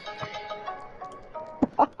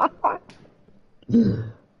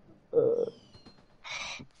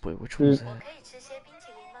Wait, which one was that?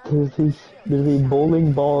 There's a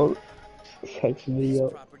bowling ball section this video.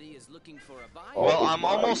 property is looking for a buyer. Well, I'm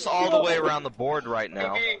almost all the way around the board right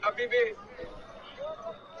now.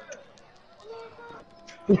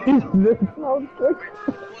 This sounds good.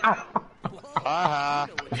 Haha.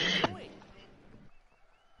 You know what you're doing.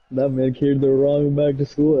 That man carried the wrong back to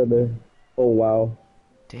school and then. Oh wow.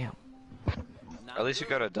 Damn. Not At least you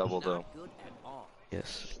good, got a double, not though. good at all.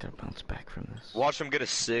 Yes, gotta bounce back from this. Watch him get a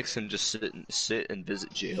 6 and just sit and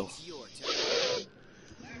visit jail. It's your turn.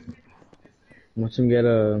 Watch him get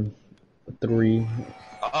a 3.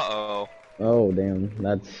 Uh-oh. Oh damn,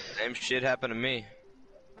 that's Same shit happened to me.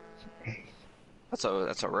 That's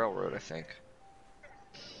a railroad, I think.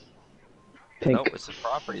 pink. Nope, it's a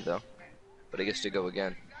property though. But it gets to go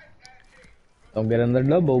again. Don't get another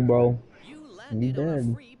double, bro. You landed on a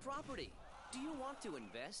dead. free property. Do you want to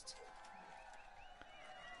invest?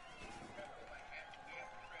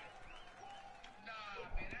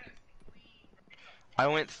 I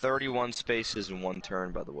went 31 spaces in one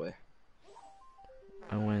turn, by the way.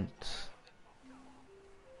 I went.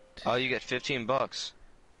 Oh, you get 15 bucks.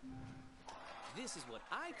 This is what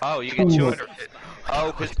I call Oh, you get 200.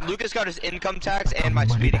 Oh, because Lucas got his income tax and my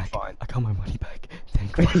money speeding back. fine. I got my money back.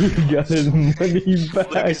 Thank God. He got his money back.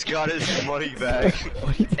 Lucas got his money back.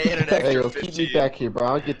 And an Hey, yo, extra keep me 15. back here, bro.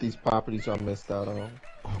 I'll get these properties I missed out on.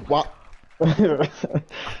 Oh my What? I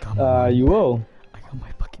got my money You back. will. I got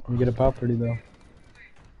my fucking. You get a property though.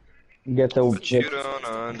 You get the But you get don't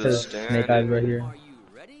says understand. Snake Eyes right here. Are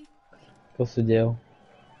you ready? Goes to jail.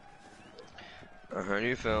 I heard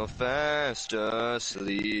you fell fast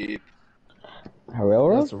asleep. A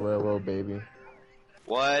railroad? That's a railroad, baby.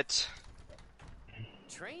 What?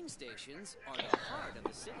 Train stations are the heart of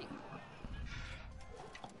the city.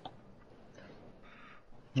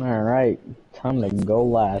 Alright, time to go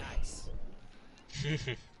last. Nice.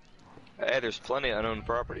 Hey, there's plenty of unowned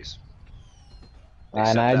properties. And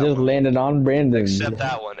Except I that just one. landed on Brandon. Except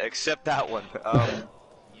that one. Except that one.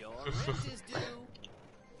 Your rent is due.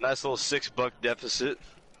 Nice little $6 deficit.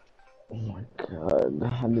 Oh my god,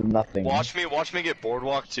 I did nothing. Watch me get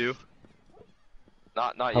boardwalk too.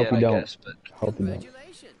 Not Hope yet, you I don't. guess, but Hope you don't.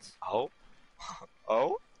 Congratulations. oh,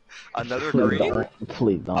 oh, another Please green. don't.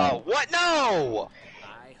 Please don't. Oh, what? No.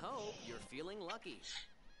 I hope you're feeling lucky.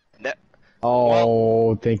 Ne-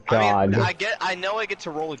 Oh, thank God. I mean, I know I get to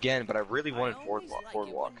roll again, but I really wanted I always boardwalk. like it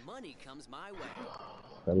Boardwalk. when money comes my way.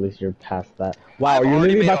 At least you're past that. Wow, I've you're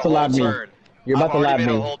already literally made about a to lab whole me. turn. You're about I've to lab already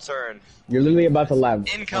made me. a whole turn. You're literally about to lab.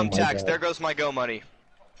 Income Oh my tax. God. There goes my go money.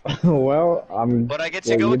 Well, I'm. But I get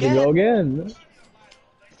to well, go you get again. to go again.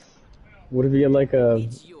 What if you get like a?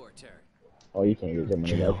 It's your turn. Oh, you can't get your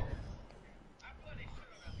money Jail. back.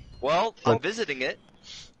 Well, I'm visiting it.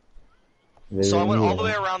 So I went all the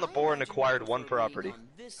way around the board and acquired one property. On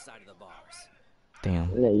this side of the bars.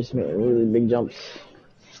 Damn. Yeah, you just made really big jumps.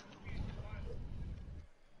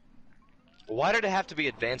 Why did it have to be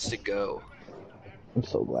advanced to go? I'm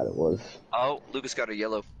so glad it was. Oh, Lucas got a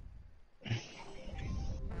yellow.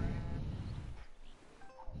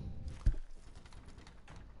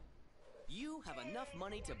 You have enough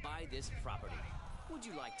money to buy this property. Would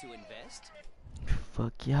you like to invest?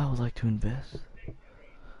 Fuck yeah, I would like to invest.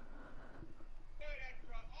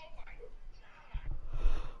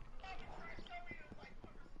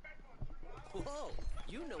 Whoa,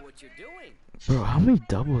 you know what you're doing. Bro, how many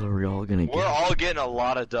doubles are we all gonna We're get? all getting a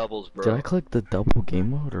lot of doubles, Did bro. I click the double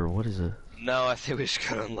game mode or what is it? No, I think we just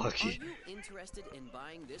got Are unlucky. you interested in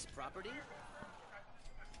buying this property?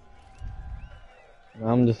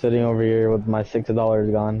 I'm just sitting over here with my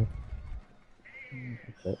 $6 gone.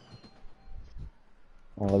 That's it.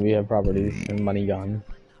 All of you have properties and money gone.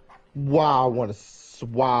 Wow, what a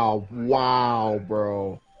wow,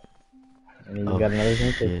 bro. And you Oh got another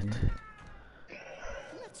shit. sensation.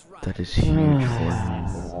 Let's rock. That is huge for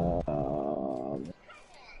me.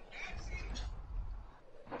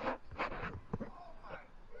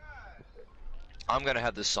 I'm gonna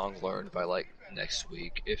have this song learned by like next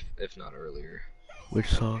week, if not earlier. Which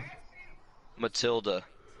song? Matilda.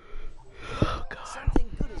 Oh god. Something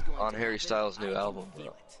good is going on to Harry happen, Styles' new I can album, feel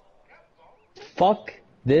bro. it. Fuck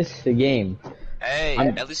this game. Hey,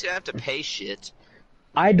 I'm- at least you don't have to pay shit.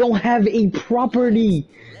 I don't have a property.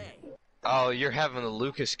 Play. Oh, you're having the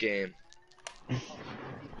Lucas game.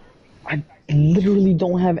 I literally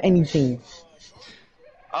don't have anything.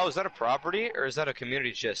 Oh, is that a property or is that a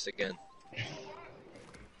community chest again?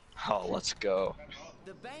 Oh, let's go.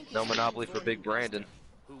 The bank is No monopoly looking for Big an investor. Brandon.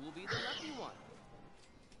 Who will be the lucky one?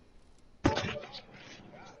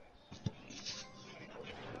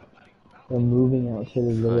 The moving out shit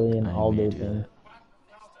is literally an I all day may do thing. that.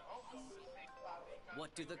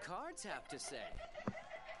 What do the cards have to say?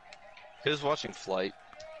 Who's watching Flight?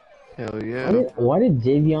 Hell yeah. Why did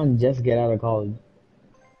Javion just get out of college?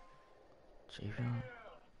 Javion?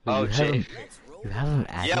 Oh, you have Jay. him, Let's roll. you have him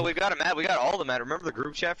added? Yeah, we've got him at. We got all the mad. Remember the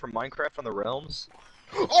group chat from Minecraft on the Realms?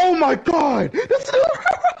 Oh my god!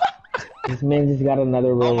 This man just got another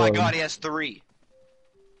Oh railroad. my god, he has 3.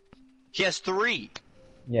 He has 3.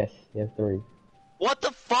 Yes, he has 3. What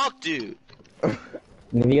the fuck, dude? And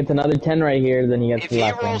if he gets another 10 right here, then he gets If the he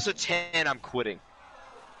last one. rolls a 10, I'm quitting.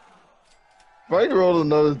 If I roll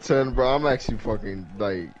another 10, bro, I'm actually fucking,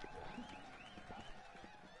 like...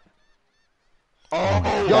 Oh,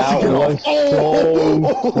 That Y'all was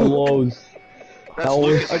so close. That's That was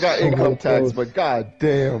Lucas. I got so income tax, close. but god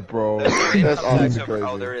damn, bro. That's your That's income tax honestly number.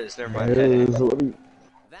 crazy. Oh, there it is. Never That mind. is-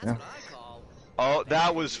 That's Yeah. what I call. Oh,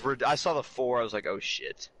 that was. I saw the 4. I was like, oh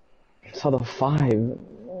shit. I saw the 5.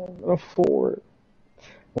 A 4.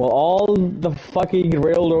 Well, all the fucking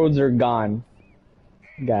railroads are gone.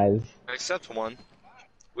 Guys. Except one.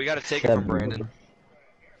 We gotta take it from Brandon.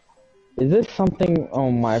 Is this something?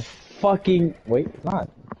 Oh my fucking. Wait, it's not.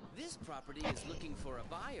 This property is looking for a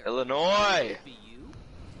buyer. Illinois. Be you?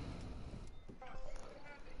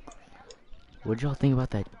 What'd y'all think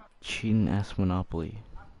about that cheating ass Monopoly?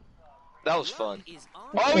 That was fun. Is on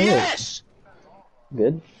Oh Yeah. yes.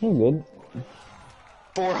 Good. I'm good.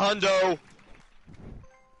 400.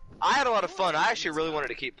 I had a lot of fun. I actually really wanted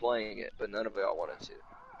to keep playing it, but none of y'all wanted to.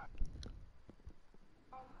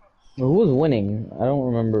 Who was winning? I don't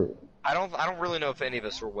remember. I don't really know if any of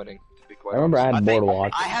us were winning. To be quite I remember honest. I had think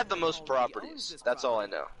Boardwalk. I had the most properties. That's all I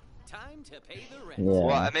know. time to pay the rent. Yeah.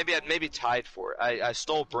 Well, I maybe tied for it. I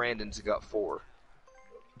stole Brandon's and got 4.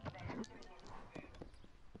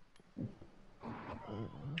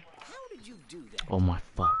 How did you do that? Oh my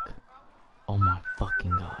fuck. Oh my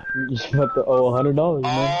fucking god. You just have to owe $100,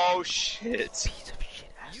 man. Oh shit. Piece of shit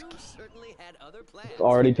ass You certainly had other plans. It's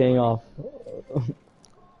already paying off.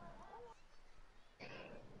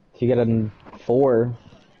 If you get a 4,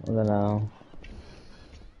 then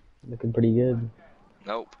looking pretty good.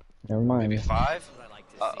 Nope. Never mind. Maybe 5. What I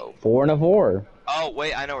like to Uh oh. 4 and a 4. Oh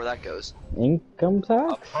wait, I know where that goes. Income A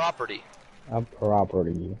tax? property. A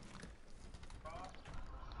property.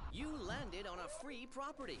 You landed on a free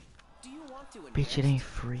property. Do you want to Bitch, it ain't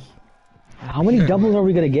free. How many doubles are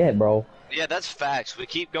we gonna get, bro? Yeah, that's facts. We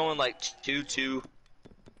keep going like 2-2.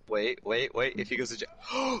 Wait. If he goes to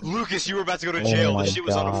jail, Lucas, you were about to go to Oh jail. my The shit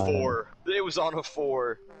was on a God. 4. It was on a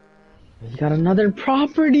 4. You got another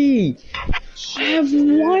property! I have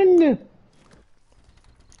 1!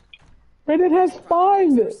 Reddit has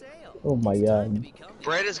 5! sale? Oh my god. Become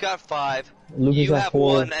Brandon's got 5. Lucas You has have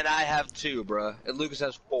 4. 1, and I have 2, bruh. And Lucas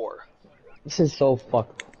has 4. This is so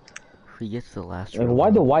fucked. He gets the last Like, round.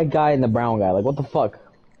 why the white guy and the brown guy? Like, what the fuck?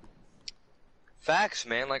 Facts,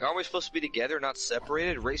 man. Like, aren't we supposed to be together, not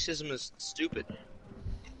separated? Racism is stupid.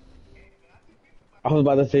 I was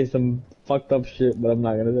about to say some fucked up shit, but I'm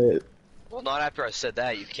not gonna say it. Well, not after I said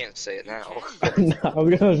that. You can't say it now. I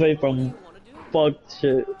was gonna say some want to do? fucked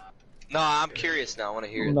shit. No, I'm curious now. I want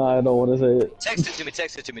to hear it. No, I don't want to say it. Text it to me.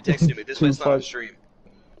 Text it to me. Text it to me. This way it's not on Fuck. stream.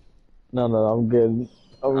 No, I'm good.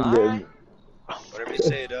 I'm good. Alright. Whatever you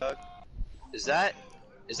say, dog. Is that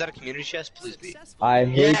a community chest? Please be. Successful. I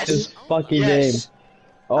hate Yes! this fucking Yes. game.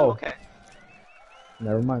 Oh, Okay.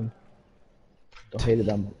 never mind. Don't hate it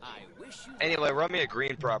that much. I wish you Anyway, run me a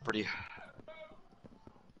green property.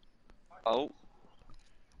 Oh.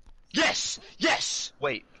 Yes! Yes!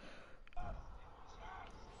 Wait.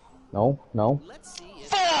 No. Let's see if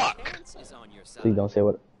Fuck! chance is on your side. Please don't say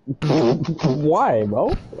what. Why, bro?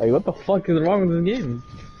 Like, what the fuck is wrong with this game?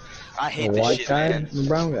 I The hate this white shit, guy man. and the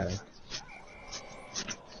brown guy.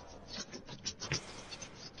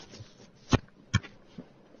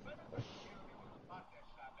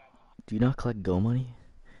 Do you not collect Go money?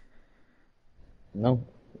 No.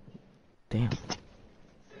 Damn.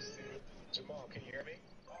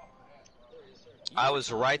 I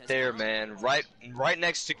was right there, man. Right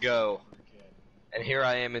next to Go. And here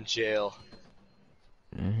I am in jail.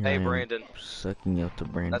 And here Hey, I am Brandon. sucking up to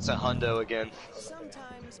Brandon. That's a hundo again.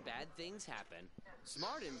 Sometimes bad things happen.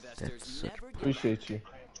 Smart investors That's never give up. Appreciate you.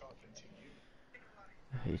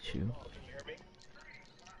 I hate you.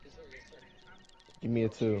 Give me a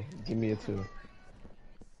 2. Give me a 2.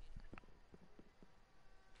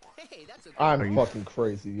 Hey, that's a I'm Are you fucking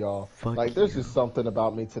crazy, y'all. Fuck Like, there's you. just something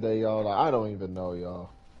about me today, y'all. Like, I don't even know, y'all.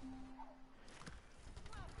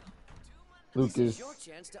 This is Lucas, your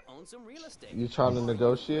chance to own some real estate. you trying to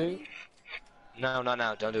negotiate? No, no,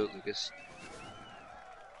 no. Don't do it, Lucas.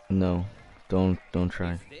 No, don't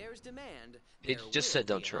try. If there's demand, He there just will said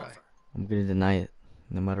don't be an try. offer. I'm gonna deny it,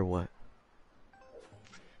 no matter what.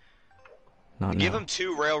 Not Give now. him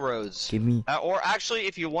 2 railroads. Give me, Or actually,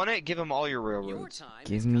 if you want it, give him all your Your railroads. time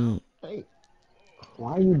give has me. Hey.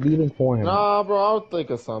 Why are you beating for him? Nah, bro, I'll think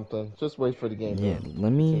of something. Just wait for the game Yeah, to let continue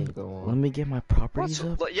me, to go on. let me get my properties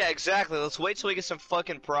up. Yeah, exactly. Let's wait till we get some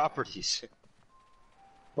fucking properties.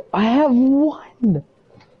 I have one.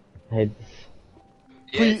 Hey,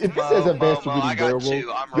 Please, if this says advanced to I got got railroad,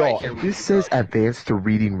 2. I'm right y'all, here if with this you, says dog. advanced to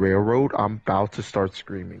reading railroad, I'm about to start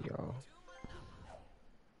screaming, y'all.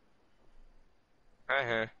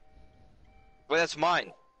 Uh-huh. Wait, that's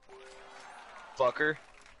mine. Fucker.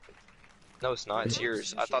 No, it's not. It's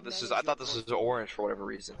yours. I thought this was orange for whatever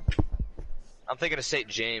reason. I'm thinking of St.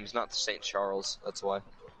 James, not St. Charles. That's why.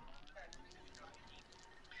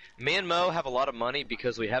 Me and Mo have a lot of money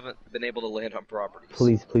because we haven't been able to land on properties.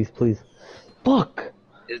 please, please, please. Fuck.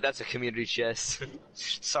 That's a community chest.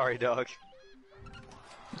 Sorry, dog.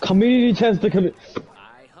 Community chest to commit.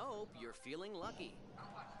 I hope you're feeling lucky.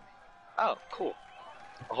 Oh, cool.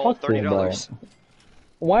 A whole Fuck this, bro. $30.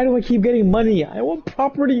 Why do I keep getting money? I want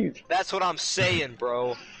properties. That's what I'm saying,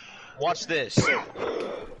 bro. Watch this.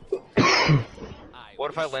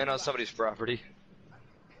 What if I land on somebody's property?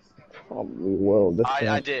 Probably will. This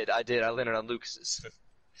I did. I landed on Lucas's.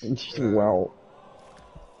 Well.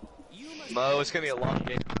 You must Mo, it's gonna be a long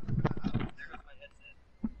game.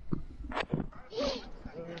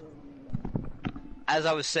 As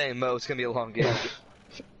I was saying, Mo, it's gonna be a long game.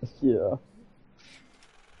 Yeah.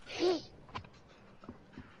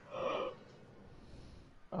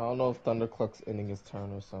 I don't know if Thundercluck's ending his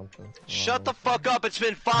turn or something. Shut the fuck up, it's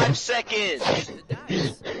been 5 seconds! the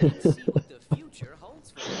dice and see what the future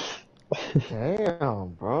holds for you. Damn,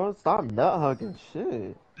 bro. Stop nut hugging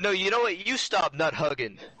shit. No, you know what? You stop nut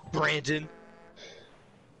hugging, Brandon.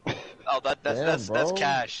 Oh, that's bro.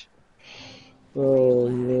 cash. Oh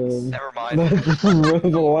man. Never mind. That's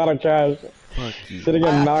a lot of cash. Fuck you. Sitting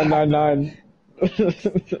at 999.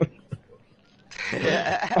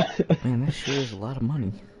 Man, that shit is a lot of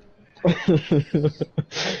money. Like, oh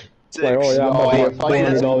yeah, I'm Oh, about to if get I get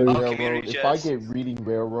that's- $400. oh, railroad, community if I chest. get reading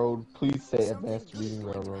railroad, please say advanced reading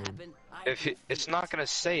railroad. It's not gonna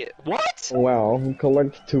say it. What? Wow,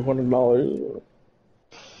 collect $200.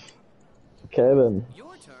 Okay then.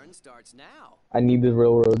 Your turn starts now. I need this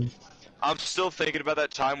railroad. I'm still thinking about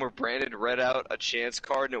that time where Brandon read out a chance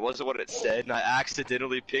card and it wasn't what it said, and I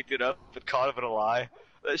accidentally picked it up and caught him in a lie.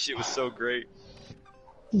 That shit was so great.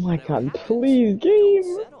 Oh my Whatever god, happens, please, don't game!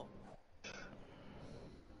 settle.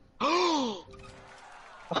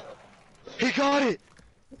 He got it!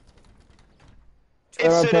 It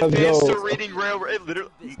Shout out said to advanced Joe. to reading railroad. It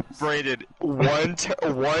literally, Brandon,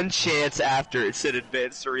 one chance after it said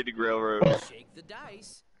advanced to reading railroad. Shake the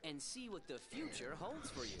dice and see what the future holds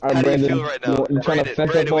for you. Alright, How do you Brandon, feel right now? you trying to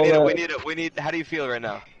fetch Brandon, up all we that? need. How do you feel right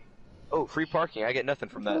now? Oh, free parking. I get nothing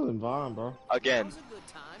from that. Feeling fine, bro. Again, Now's a good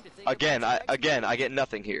time to think about your next I get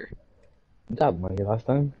nothing here. You got money last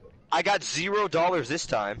time. I got $0 this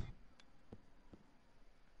time.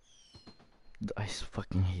 I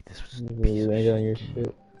fucking hate this piece You of landed on your shit.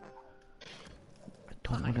 shit. I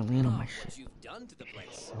don't like to land on my What shit. you've done to the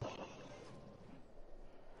place.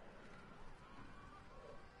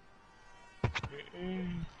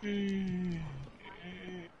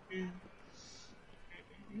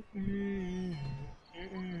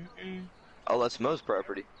 Oh, that's Mo's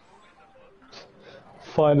property.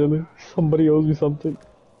 Finally, somebody owes me something.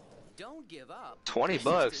 Don't give up. $20,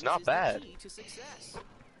 Persistence not is the bad. key to success.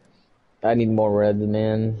 I need more reds,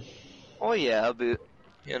 man. Oh yeah, but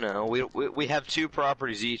you know, we have 2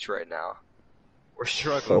 properties each right now. We're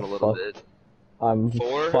struggling So a little fucked. bit. I'm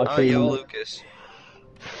 4? Oh, fucking. yo, Lucas.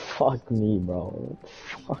 Fuck me, bro.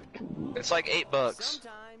 Fuck me. It's like $8.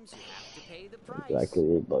 Sometimes you have to pay the price. Exactly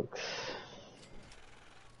 $8.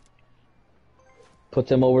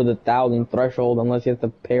 Puts him over the 1,000 threshold unless he has to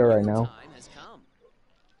pay right Your now. time has come.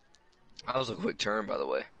 That was a quick turn, by the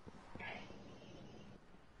way.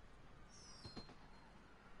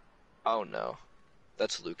 Oh no,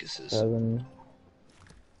 that's Lucas's. 7.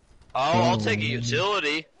 Oh, I'll take a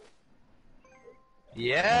utility.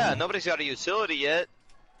 Yeah, nobody's got a utility yet.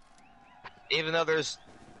 Even though there's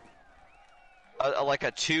like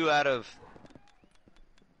a 2 out of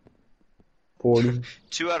 40.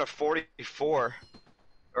 2 out of 44,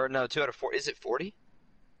 or no, 2 out of 4. Is it 40?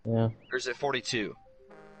 Yeah. Or is it 42?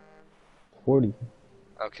 40.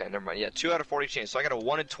 Okay, never mind. Yeah, 2 out of 40 chance. So I got a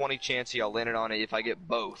 1 in 20 chance y'all landed on it if I get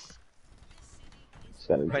both.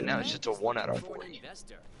 Right now it's just a 1 out of 40.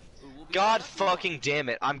 God fucking damn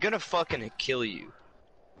it! I'm gonna fucking kill you.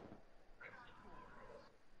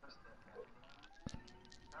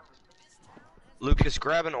 Lucas,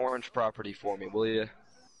 grab an orange property for me, will you?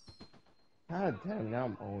 God damn, now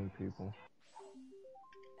I'm owing people.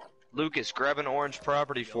 Lucas, grab an orange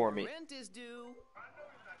property for me. Rent is due.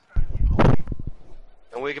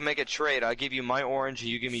 And we can make a trade. I'll give you my orange, and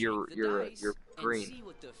you give me your green.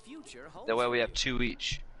 That way we have 2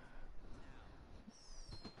 each.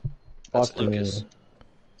 That's Fuck Lucas. me.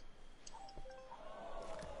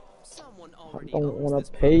 I don't want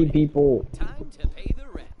to pay people. Time to pay the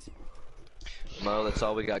rent. Mo, that's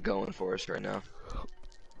all we got going for us right now.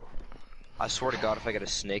 I swear to God, if I get a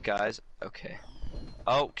snake eyes, okay.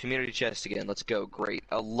 Oh, community chest again. Let's go. Great.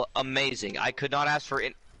 Amazing. I could not ask for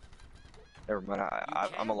it. Never mind.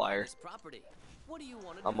 I'm a liar.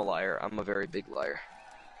 I'm a liar. I'm a very big liar.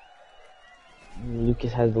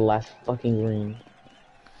 Lucas has the last fucking green.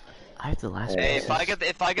 I have the last. Hey, pieces.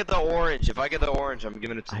 if I get the orange, I'm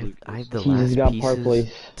giving it to Lucas. I have the He just last got Park Place.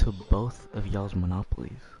 pieces to both of y'all's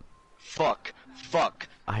monopolies. Fuck.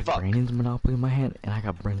 I have Brandon's monopoly in my hand, and I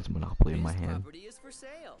got Brandon's monopoly in my hand.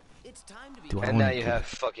 And now you have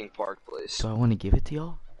fucking Park Place. Do I want to give it to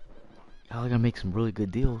y'all? Y'all are gonna make some really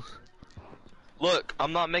good deals. Look,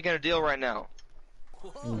 I'm not making a deal right now.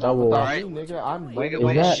 Double. Alright. Nigga, I'm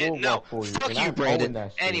Wait, that- shit, no. Fuck you, Brandon.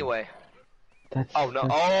 Anyway. That's, Oh no.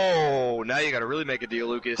 Oh, now you gotta really make a deal,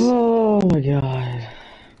 Lucas. Oh my god.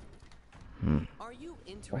 Are you I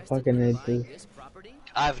interested fucking in hate buying this. this property?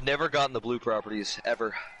 I've never gotten the blue properties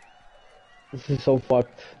ever. This is so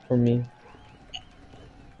fucked for me.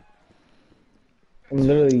 I'm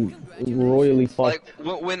literally royally Like fucked.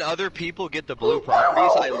 when other people get the blue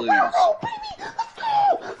properties, I lose.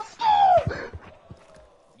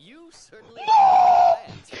 You certainly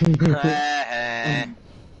have that.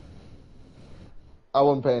 I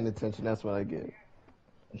wasn't paying attention, that's what I get.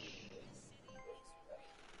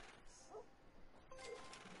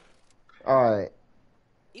 Alright.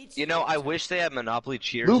 You know, I wish they had Monopoly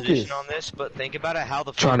Cheers Lucas. edition on this, but think about it. How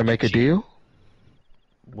the fuck Trying to do you make a cheat? deal?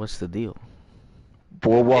 What's the deal?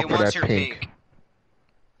 Boardwalk Hey, or what's that your pink?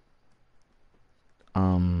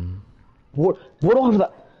 What off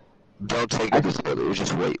the? Don't take it this early.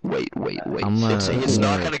 Just wait. It's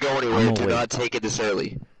not gonna go anywhere. I'ma Do wait. not take it this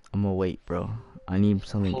early. I'm gonna wait, bro. I need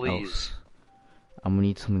something Please. else. I'm gonna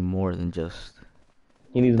need something more than just.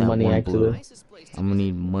 He needs That money one actually. blue. I'm gonna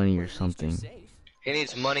need money or something. He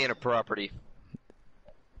needs money and a property.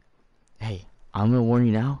 Hey, I'm gonna warn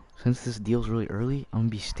you now. Since this deal's really early, I'm gonna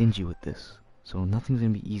be stingy with this. So nothing's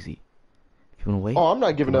gonna be easy. If you wanna wait. Oh, I'm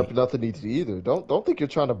not giving up wait. nothing easy either. Don't think you're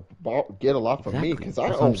trying to get a lot from me, Exactly. because I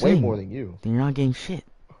That's what own I'm way saying. more than you. Then you're not getting shit.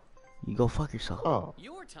 You go fuck yourself. Oh.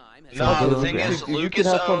 Your time has No, good. the thing is, You can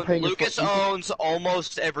have fun paying your Lucas you can- owns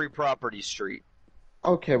almost every property street.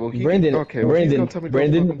 Okay, well, Brandon, well, he's gonna tell me to go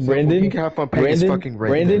fuck himself. Well, he can have fun paying his fucking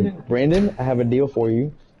rent. Brandon, I have a deal for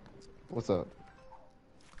you. What's up?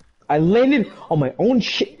 I landed on my own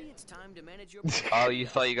shit. Maybe it's time to manage your Oh, you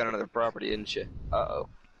thought you got another property, didn't you? Uh-oh.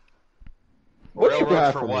 What you Railroad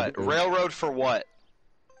got for for me, what? dude? Railroad for what?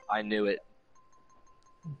 I knew it.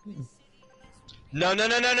 No. No.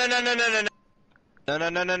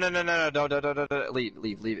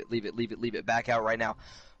 Leave it. Back out right now.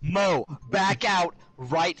 Mo, back out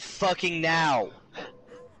right fucking now.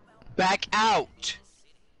 Back out.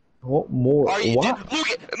 What more? Are you, What? Look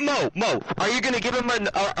at Mo. Are you gonna give him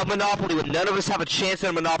a monopoly when none of us have a chance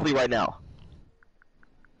at a monopoly right now?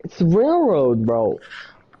 It's railroad, bro.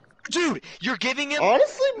 Dude, you're giving him.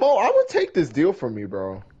 Honestly, Mo, I would take this deal from you,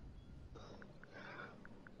 bro.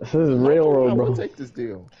 This is I railroad, bro. would take this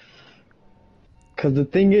deal. Cause the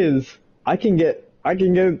thing is, I can get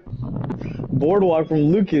boardwalk from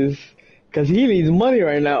Lucas, cause he needs money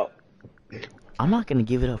right now. I'm not gonna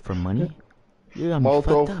give it up for money. You're gonna Mo, be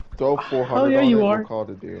fucked up. throw 400 Hell yeah, on you it, are. we'll call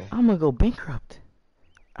the deal. I'm gonna go bankrupt.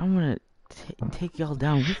 I'm gonna take y'all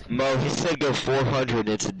down with me. Mo, he said go 400.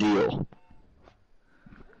 It's a deal.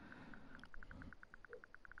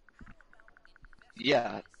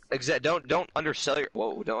 Yeah, exact. Don't undersell your.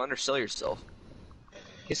 Whoa, don't undersell yourself.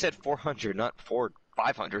 He said 400, not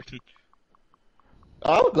 500.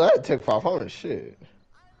 I would glad to take 500. Shit.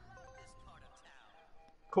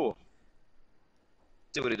 Cool.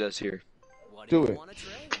 See what he does here. What Do you it. wanna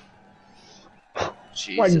trade?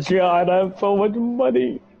 My Jesus, God, I have so much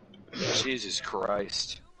money. Jesus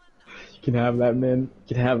Christ. You can have that, man.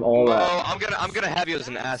 You can have all Oh, that. I'm gonna have you as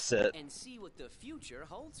an asset. And see what the future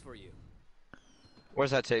holds for you. Where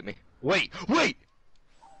does that take me? Wait!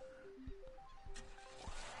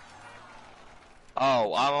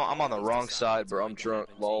 Oh, I'm on the wrong side, bro. I'm drunk.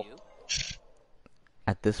 Lol.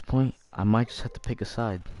 At this point, I might just have to pick a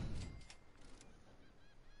side.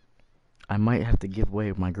 I might have to give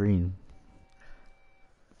away my green.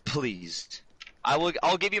 Please.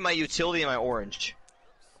 I'll give you my utility and my orange.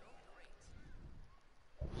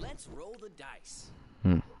 Let's roll the dice.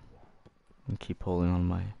 And keep holding on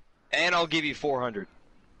my... And I'll give you 400.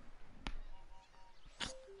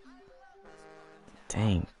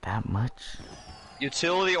 Dang, that much?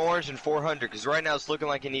 Utility, orange, and 400, because right now it's looking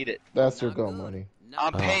like you need it. That's your go money.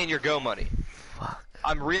 I'm paying your go money. Fuck.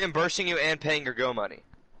 I'm reimbursing you and paying your go money.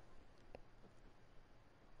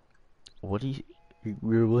 What do you...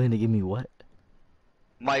 You're willing to give me what?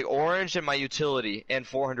 My orange and my utility and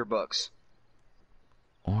 400 bucks.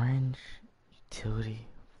 Orange, utility,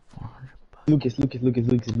 400 bucks. Lucas.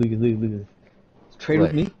 Trade What?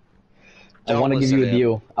 with me. I Don't want to give listen you to a him.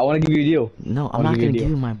 deal. I want to give you a deal. No, I'll I'm not give you a gonna deal. give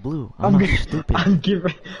you my blue. I'm not stupid.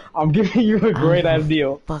 I'm giving you a great ass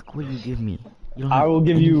deal. Fuck what you give me. You don't I have will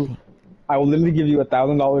give you. anything. I will literally give you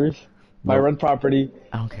 $1,000. My No. rent property.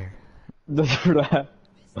 I don't care. Just for that.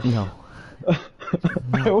 No.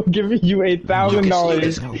 I will give you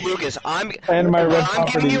 $1,000. Lucas, I'm And my red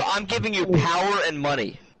property. I'm giving you power and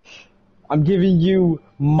money. I'm giving you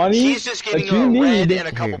money He's just giving that you a you red need and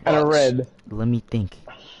a couple and a bucks. red. Let me think.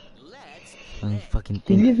 Let's Let me fucking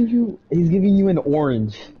He's think. giving you an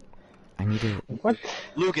orange. I need to... What?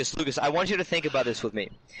 Lucas, I want you to think about this with me.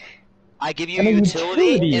 I give you And a utility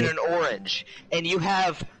utility. and an orange, and you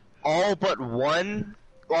have all but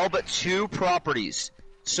two properties.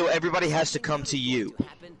 So everybody has to come to you.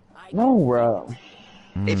 happen. No, bro.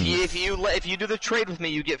 If you do the trade with me,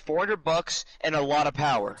 you get 400 bucks and a lot of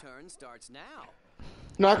power. Turn starts now.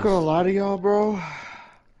 Not gonna lie to y'all, bro.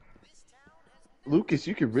 Lucas,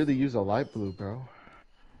 you could really use a light blue, bro.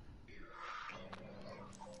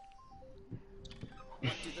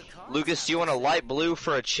 Lucas, do you want a light blue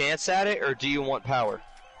for a chance at it, or do you want power?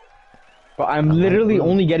 But I'm literally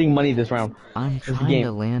only getting money this round. I'm This trying game.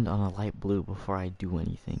 to land on a light blue before I do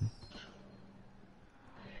anything.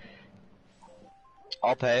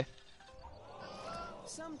 I'll pay.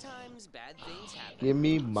 Sometimes bad things happen. Give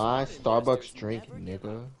me my Smart Starbucks investors drink, never give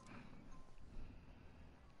nigga. up.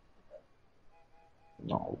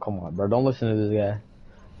 No, come on, bro. Don't listen to this guy.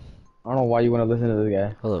 I don't know why you want to listen to this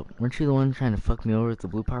guy. Hold up, weren't you the one trying to fuck me over with the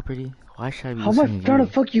blue property? Why should I be How am I listening to trying you?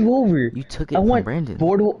 to fuck you over? You took it I from want Brandon.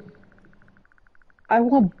 I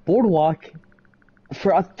want Boardwalk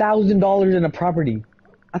for $1,000 in a property.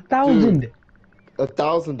 $1,000.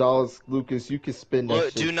 $1,000, Lucas. You can spend that Look,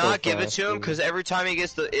 shit do so not give it fast, to him, dude. because every time he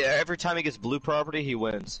gets blue property, he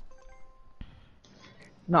wins.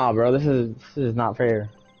 Nah, bro. This is not fair.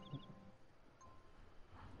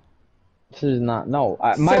 This is not. No.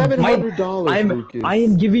 $700, Lucas. I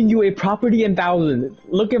am giving you a property and 1,000.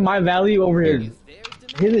 Look at my value over here. If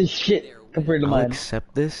there's demand, His is shit there will compared to I'll mine.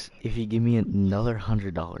 accept this if you give me another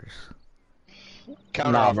 $100.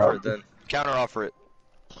 Counter Nah, offer bro. it then. Counter offer it.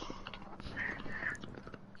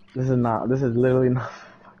 This is not. This is literally not.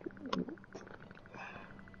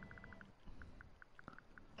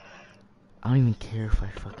 I don't even care if I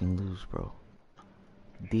fucking lose, bro.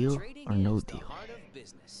 Deal trading or no is the deal? heart of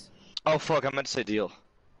business. Oh fuck, I meant to say deal.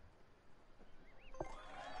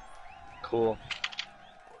 Cool.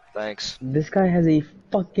 Thanks. This guy has a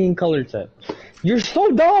fucking color set. You're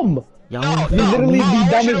so dumb. Y'all No, wanna no, fuck literally me? the I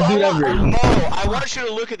want dumbest you to- dude I want- ever. Mo, I want you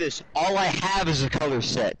to look at this. All I have is a color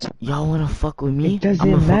set. Y'all wanna fuck with me? It doesn't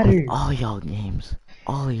I'ma fuck matter. with all y'all games.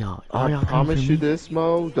 All of y'all. All I y'all come promise for you me? this,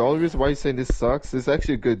 Mo. The only reason why you're saying this sucks is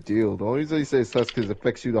actually a good deal. The only reason you say it sucks because it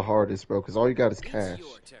affects you the hardest, bro. Because all you got is cash. It's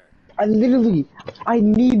your turn. I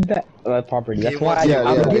need that property. That's why Yeah,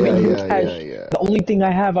 I'm yeah, giving yeah, you yeah, cash. yeah, yeah. The only thing I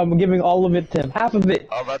have, I'm giving all of it to him. Half of it.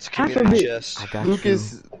 Oh, that's Half of community it. chest. I got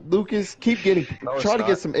Lucas, keep getting. No, it's try to not.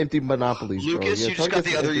 get some empty monopolies, bro. Lucas, Yeah, you try just to got get the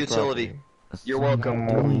some other empty utility. property. You're welcome.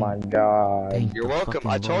 Oh my god. Thank You're the welcome. fucking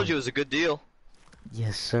I told Lord. you it was a good deal.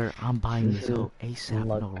 Yes, sir. I'm buying this hoe ASAP.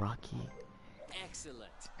 luck. No Rocky. Excellent.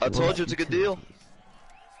 I told you it's a good deal.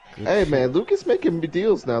 Good Hey, shit. man, Lucas making me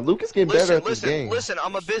deals now. Lucas getting better at this game. Listen,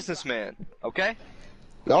 I'm a businessman, okay?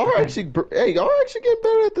 Y'all are actually, y'all are actually getting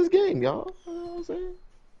better at this game, y'all. You know what I'm saying?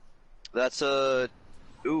 That's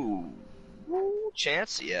ooh.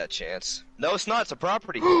 Chance? Yeah, chance. No, it's not. It's a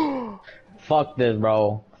property. Fuck this,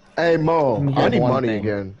 bro. Hey Mo, Let me I have need one money thing.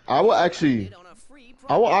 again. I will auction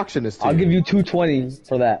this to I'll you. give you 220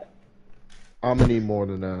 for that. I'm gonna need more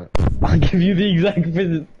than that. I'll give you the exact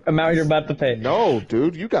amount you're about to pay. No,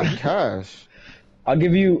 dude, you got cash. I'll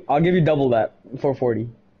give you double that. 440.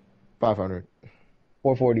 500.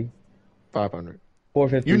 440. 500.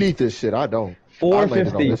 450. You need this shit. I don't. I landed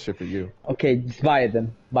on 450. this shit for you. Okay, just buy it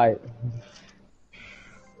then. Buy it.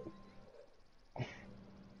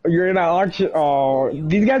 You're in an auction. Oh,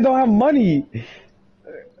 these guys don't have money.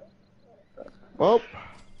 Well,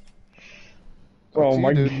 Oh to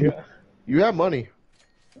my you, dude. god. You have money.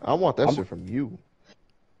 I want that shit from you.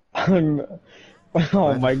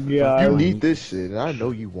 Oh my You god. need this shit, and I know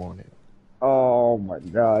you want it. Oh my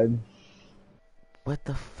god. What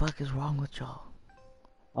the fuck is wrong with y'all?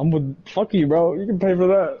 I'm with fuck you, bro. You can pay for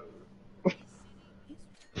that.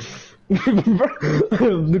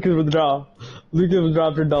 Lucas withdraw. Lucas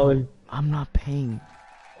withdraw for $1. I'm not paying.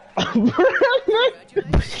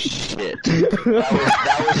 Shit.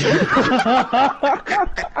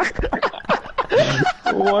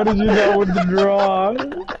 That Why did you not withdraw?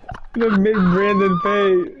 Just make Brandon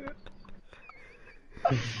pay.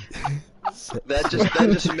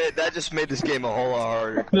 that just made this game a whole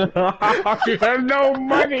lot harder. You have no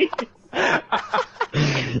money. Hey,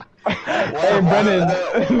 Brennan.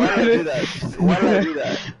 Why did I do that? Why did I do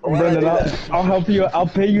that? Why did I Brennan, do that? I'll help you. I'll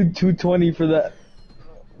pay you 220 for that.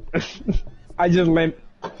 I just lent.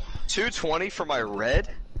 220 for my red?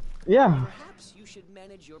 Yeah. Perhaps you should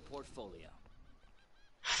manage your portfolio.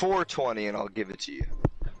 420 and I'll give it to you.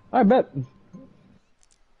 I bet.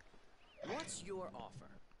 What's your offer?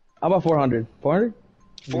 How about 400? 400?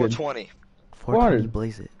 420. 420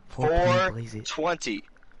 blaze it. 420 blaze it. 420.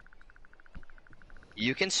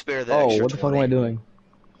 You can spare the Oh, extra what the fuck 20. am I doing?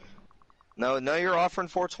 No, you're offering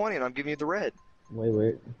 420 and I'm giving you the red.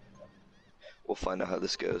 Wait. We'll find out how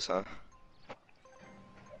this goes, huh?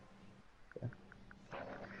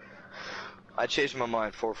 I changed my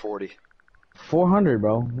mind. 440. 400,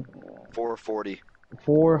 bro. 440.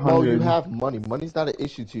 400. No, you have money. Money's not an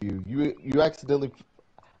issue to you. You accidentally.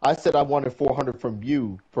 I said I wanted 400 from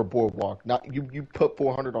you for Boardwalk. Not you. You put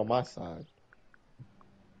 400 on my side.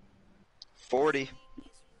 40.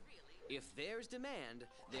 If there's demand,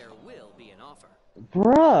 there will be an offer.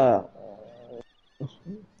 Bruh.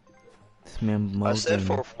 This man I said Mogan,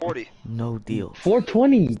 440. no deal.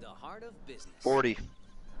 420. The heart of business. 40.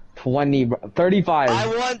 20, bro. 35. I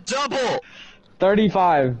want double.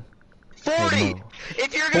 35. 40. Hey, Mo.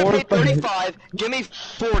 If you're gonna pay 35, give me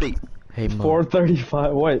 40. Hey Mo.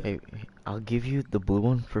 435. What? Hey, I'll give you the blue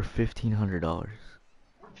one for $1,500.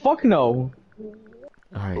 Fuck no.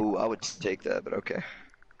 Alright. Ooh, I would take that, but okay.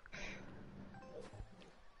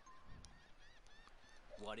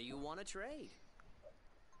 What do you want to trade?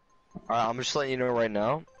 Alright, I'm just letting you know right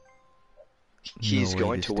now. He's No way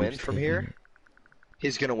going this to win dude's from taking here. it.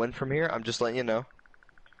 He's gonna win from here. I'm just letting you know.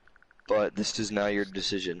 But this is now your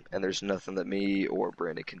decision, and there's nothing that me or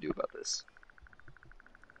Brandon can do about this.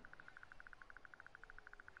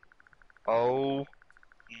 Oh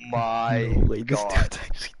my No way, this god. dude's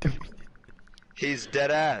actually doing it. He's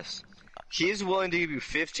dead ass. He's willing to give you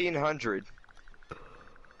 1,500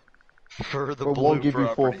 for the But blue won't give you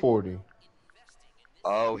property. 440.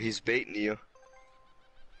 Oh, he's baiting you.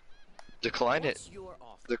 Decline it. What's your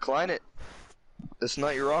offer? Decline it. That's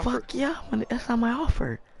not your offer. Fuck yeah, man, that's not my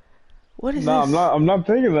offer. What is Nah, this? I'm not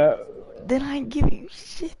taking that. Then I ain't giving you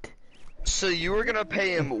shit. So you were gonna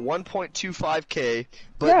pay him 1.25k,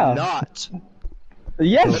 but Yeah. not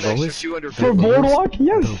Yes. an extra lowest- 200. For Boardwalk,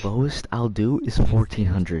 yes. The lowest I'll do is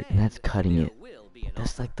 1,400, and that's cutting There it. will be an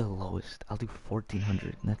That's offer. like the lowest. I'll do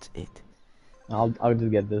 1,400, and that's it. I'll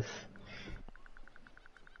just get this.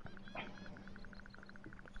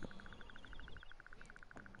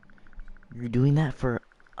 You're doing that for a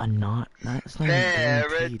it's not even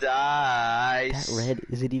guaranteed. Paradise. That red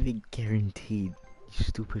isn't even guaranteed. You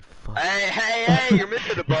stupid fuck. Hey, you're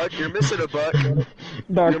missing a buck. You're missing a buck.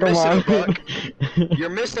 Nah, You're come missing on. a buck. You're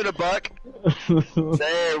missing a buck.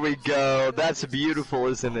 There we go. That's beautiful,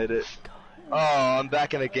 isn't it? Oh, I'm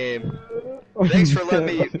back in the game. Thanks for letting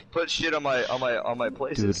me put shit on my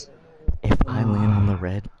places. If I land on the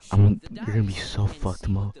red, you're gonna be so fucked,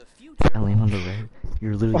 Mo. If I land on the red,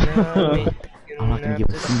 you're literally fucked. I'm not gonna give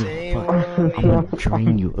a single fuck. I'm gonna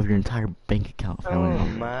drain you of your entire bank account if I land on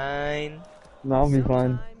the red. Mine. No, I'll be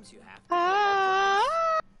fine. Sometimes you have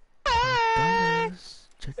to Dollars,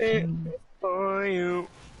 cha-ching. Adore you.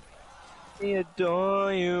 I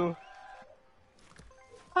adore you.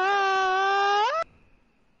 roll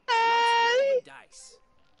the dice.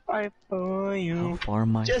 fight for How you. far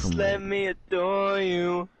am I Just from let red? me adore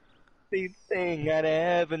you. The thing I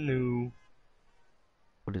ever knew.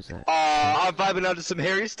 What is that? I'm vibing out to some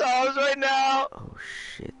Harry Styles right now. Oh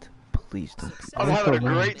shit. Please don't be. I'm What's having a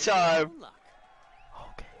going on? great time.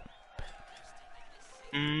 Okay.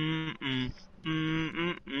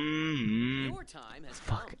 Your time has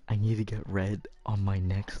Fuck. come. I need to get red on my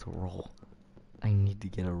next roll. I need to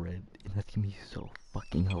get a red, and that's gonna be so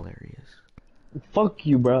fucking hilarious. Fuck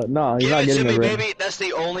you, bro. No, he's Give not it to getting me, a red. baby. That's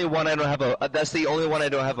the only one I don't have a. That's the only one I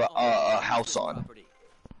don't have a house on.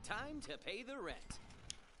 Time to pay the rent.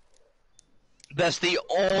 That's the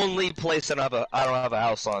only place I don't have a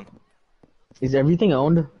house on. Is everything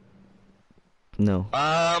owned? No,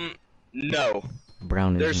 No.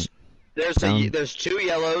 brown There's isn't. Brown. there's 2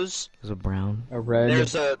 yellows. There's a brown. A red.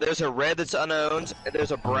 There's a red that's unowned, and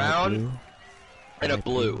there's a brown blue. and a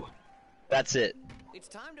blue. That's it. It's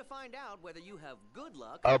time to find out whether you have good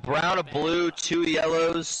luck. A brown, a blue, 2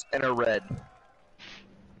 yellows, and a red.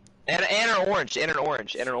 And an orange, and an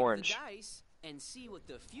orange, and an orange. Dice and see what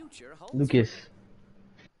the future holds. Lucas,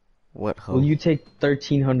 What ho? will you take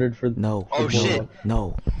 1,300 for? No. Oh, no, shit.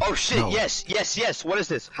 No. Oh shit! No. Yes, yes, yes. What is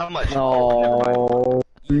this? How much? Never mind. Oh,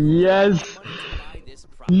 yes, Money to buy this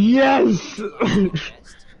property. yes. Best.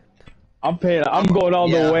 I'm paying. I'm going all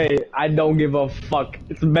Yeah. the way. I don't give a fuck.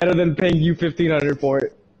 It's better than paying you 1,500 for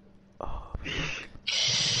it.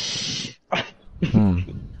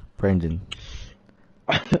 Brandon.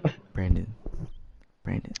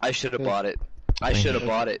 Brandon. I should have bought it. I should have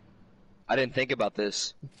bought it. I didn't think about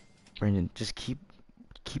this. Brandon, just keep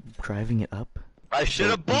driving it up. I should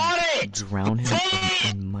have bought it. Drown him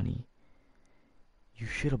in money. You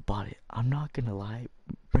should have bought it. I'm not gonna lie,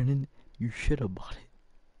 Brandon. You should have bought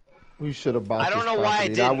it. We should have bought. I don't this know why I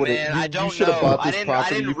property. didn't, would've- man. You, I don't you should have know. bought I this didn't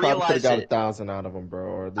property. You probably could realize have got it. 1,000 out of him, bro.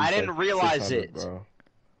 Or at least I didn't like realize 600, it. bro.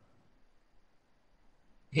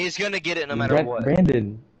 He's gonna get it no matter what.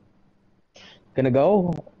 Brandon, gonna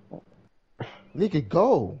go? Nigga,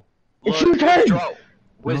 go. It's your turn.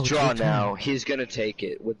 Withdraw your turn. now. He's gonna take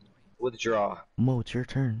it. Withdraw. Mo, it's your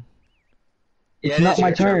turn. Yeah, It's it not is my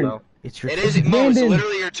your turn. Mo. It's your It turn. is Mo. It's Brandon.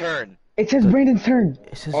 literally your turn. It says Brandon's turn.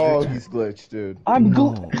 It says Oh, your turn. he's glitched, dude. I'm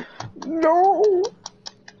No. good. No.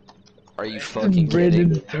 Are you fucking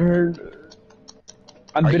Brandon's kidding? turn.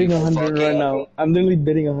 I'm Are bidding you 100 right fucking- now. I'm literally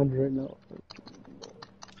bidding 100 right now.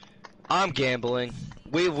 I'm gambling.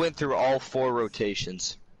 We went through all 4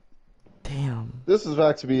 rotations. Damn. This is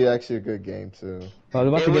about to be actually a good game too. I was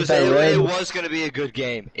about It to get was, that red. it was gonna be a good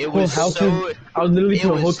game. It Whole was houses. so. I was literally it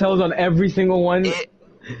putting was- hotels on every single one.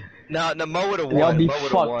 No, Mo would have Y'all won. be Mo would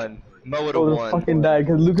have fucked. won. Mo would I have would won. fucking died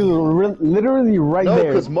because Lucas was literally right No,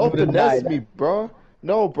 there. because Mo He would've finessed died. me, bro.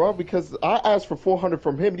 No, bro, because I asked for 400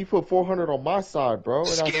 from him, and he put 400 on my side, bro. And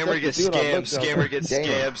I Scammer stepped gets the dude, I scammed. looked, and I was Scammer like, gets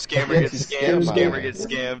damn. scammed. Scammer Yes, gets he's scammed. scammed, Scammer man. gets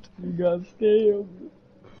scammed. You got scammed.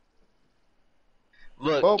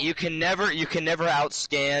 Look, Well- you can never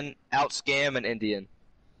outscam an Indian.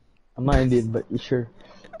 I'm not Indian, but you sure.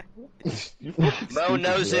 You fucking Mo stupid,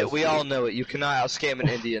 knows bro. it. We all know it. You cannot outscam an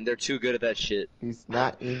Indian. They're too good at that shit. He's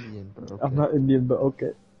not Indian, bro. I'm not Indian, but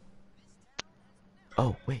okay.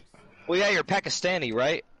 Oh wait. Well, yeah, you're Pakistani,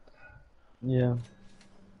 right? Yeah.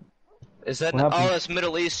 Is that? What Oh, happened? that's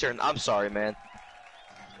Middle Eastern. I'm sorry, man.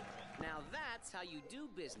 Now that's how you do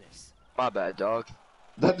business. My bad, dog.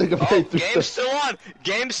 That nigga Oh, paid through game's still on.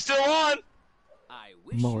 Game's still on. I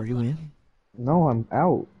wish Mo, are you in? No, I'm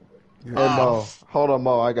out. Hey, Mo. Hold on,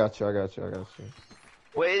 Mo. I got you.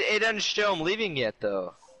 Wait, it doesn't show him leaving yet,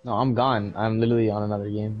 though. No, I'm gone. I'm literally on another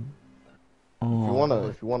game. Oh.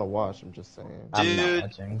 If you wanna watch, I'm just saying. I'm Dude. not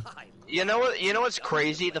watching. You know what? You know what's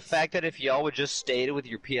crazy? The fact that if y'all would just stayed with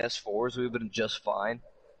your PS4s, we would have been just fine.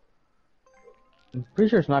 I'm pretty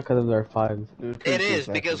sure it's not because of their 5s. Dude, It please is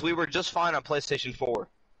do because something. we were just fine on PlayStation 4.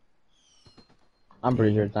 I'm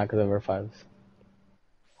pretty sure it's not because of our 5s.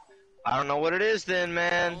 I don't know what it is then,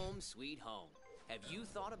 man. home sweet home. Have you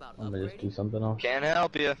thought about I'm gonna just do upgrading? something else. Can't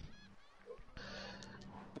help you.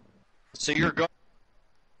 So you're going.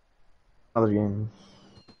 Other game.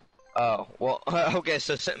 Oh well. Okay.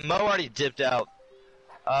 So Mo already dipped out.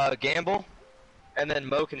 Gamble, and then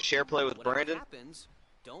Mo can share play with Whatever Brandon. happens,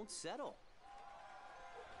 don't settle.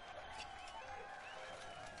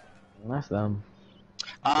 That's them.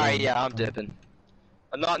 Alright, yeah, I'm dipping.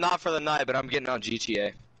 Not for the night, but I'm getting on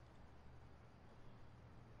GTA.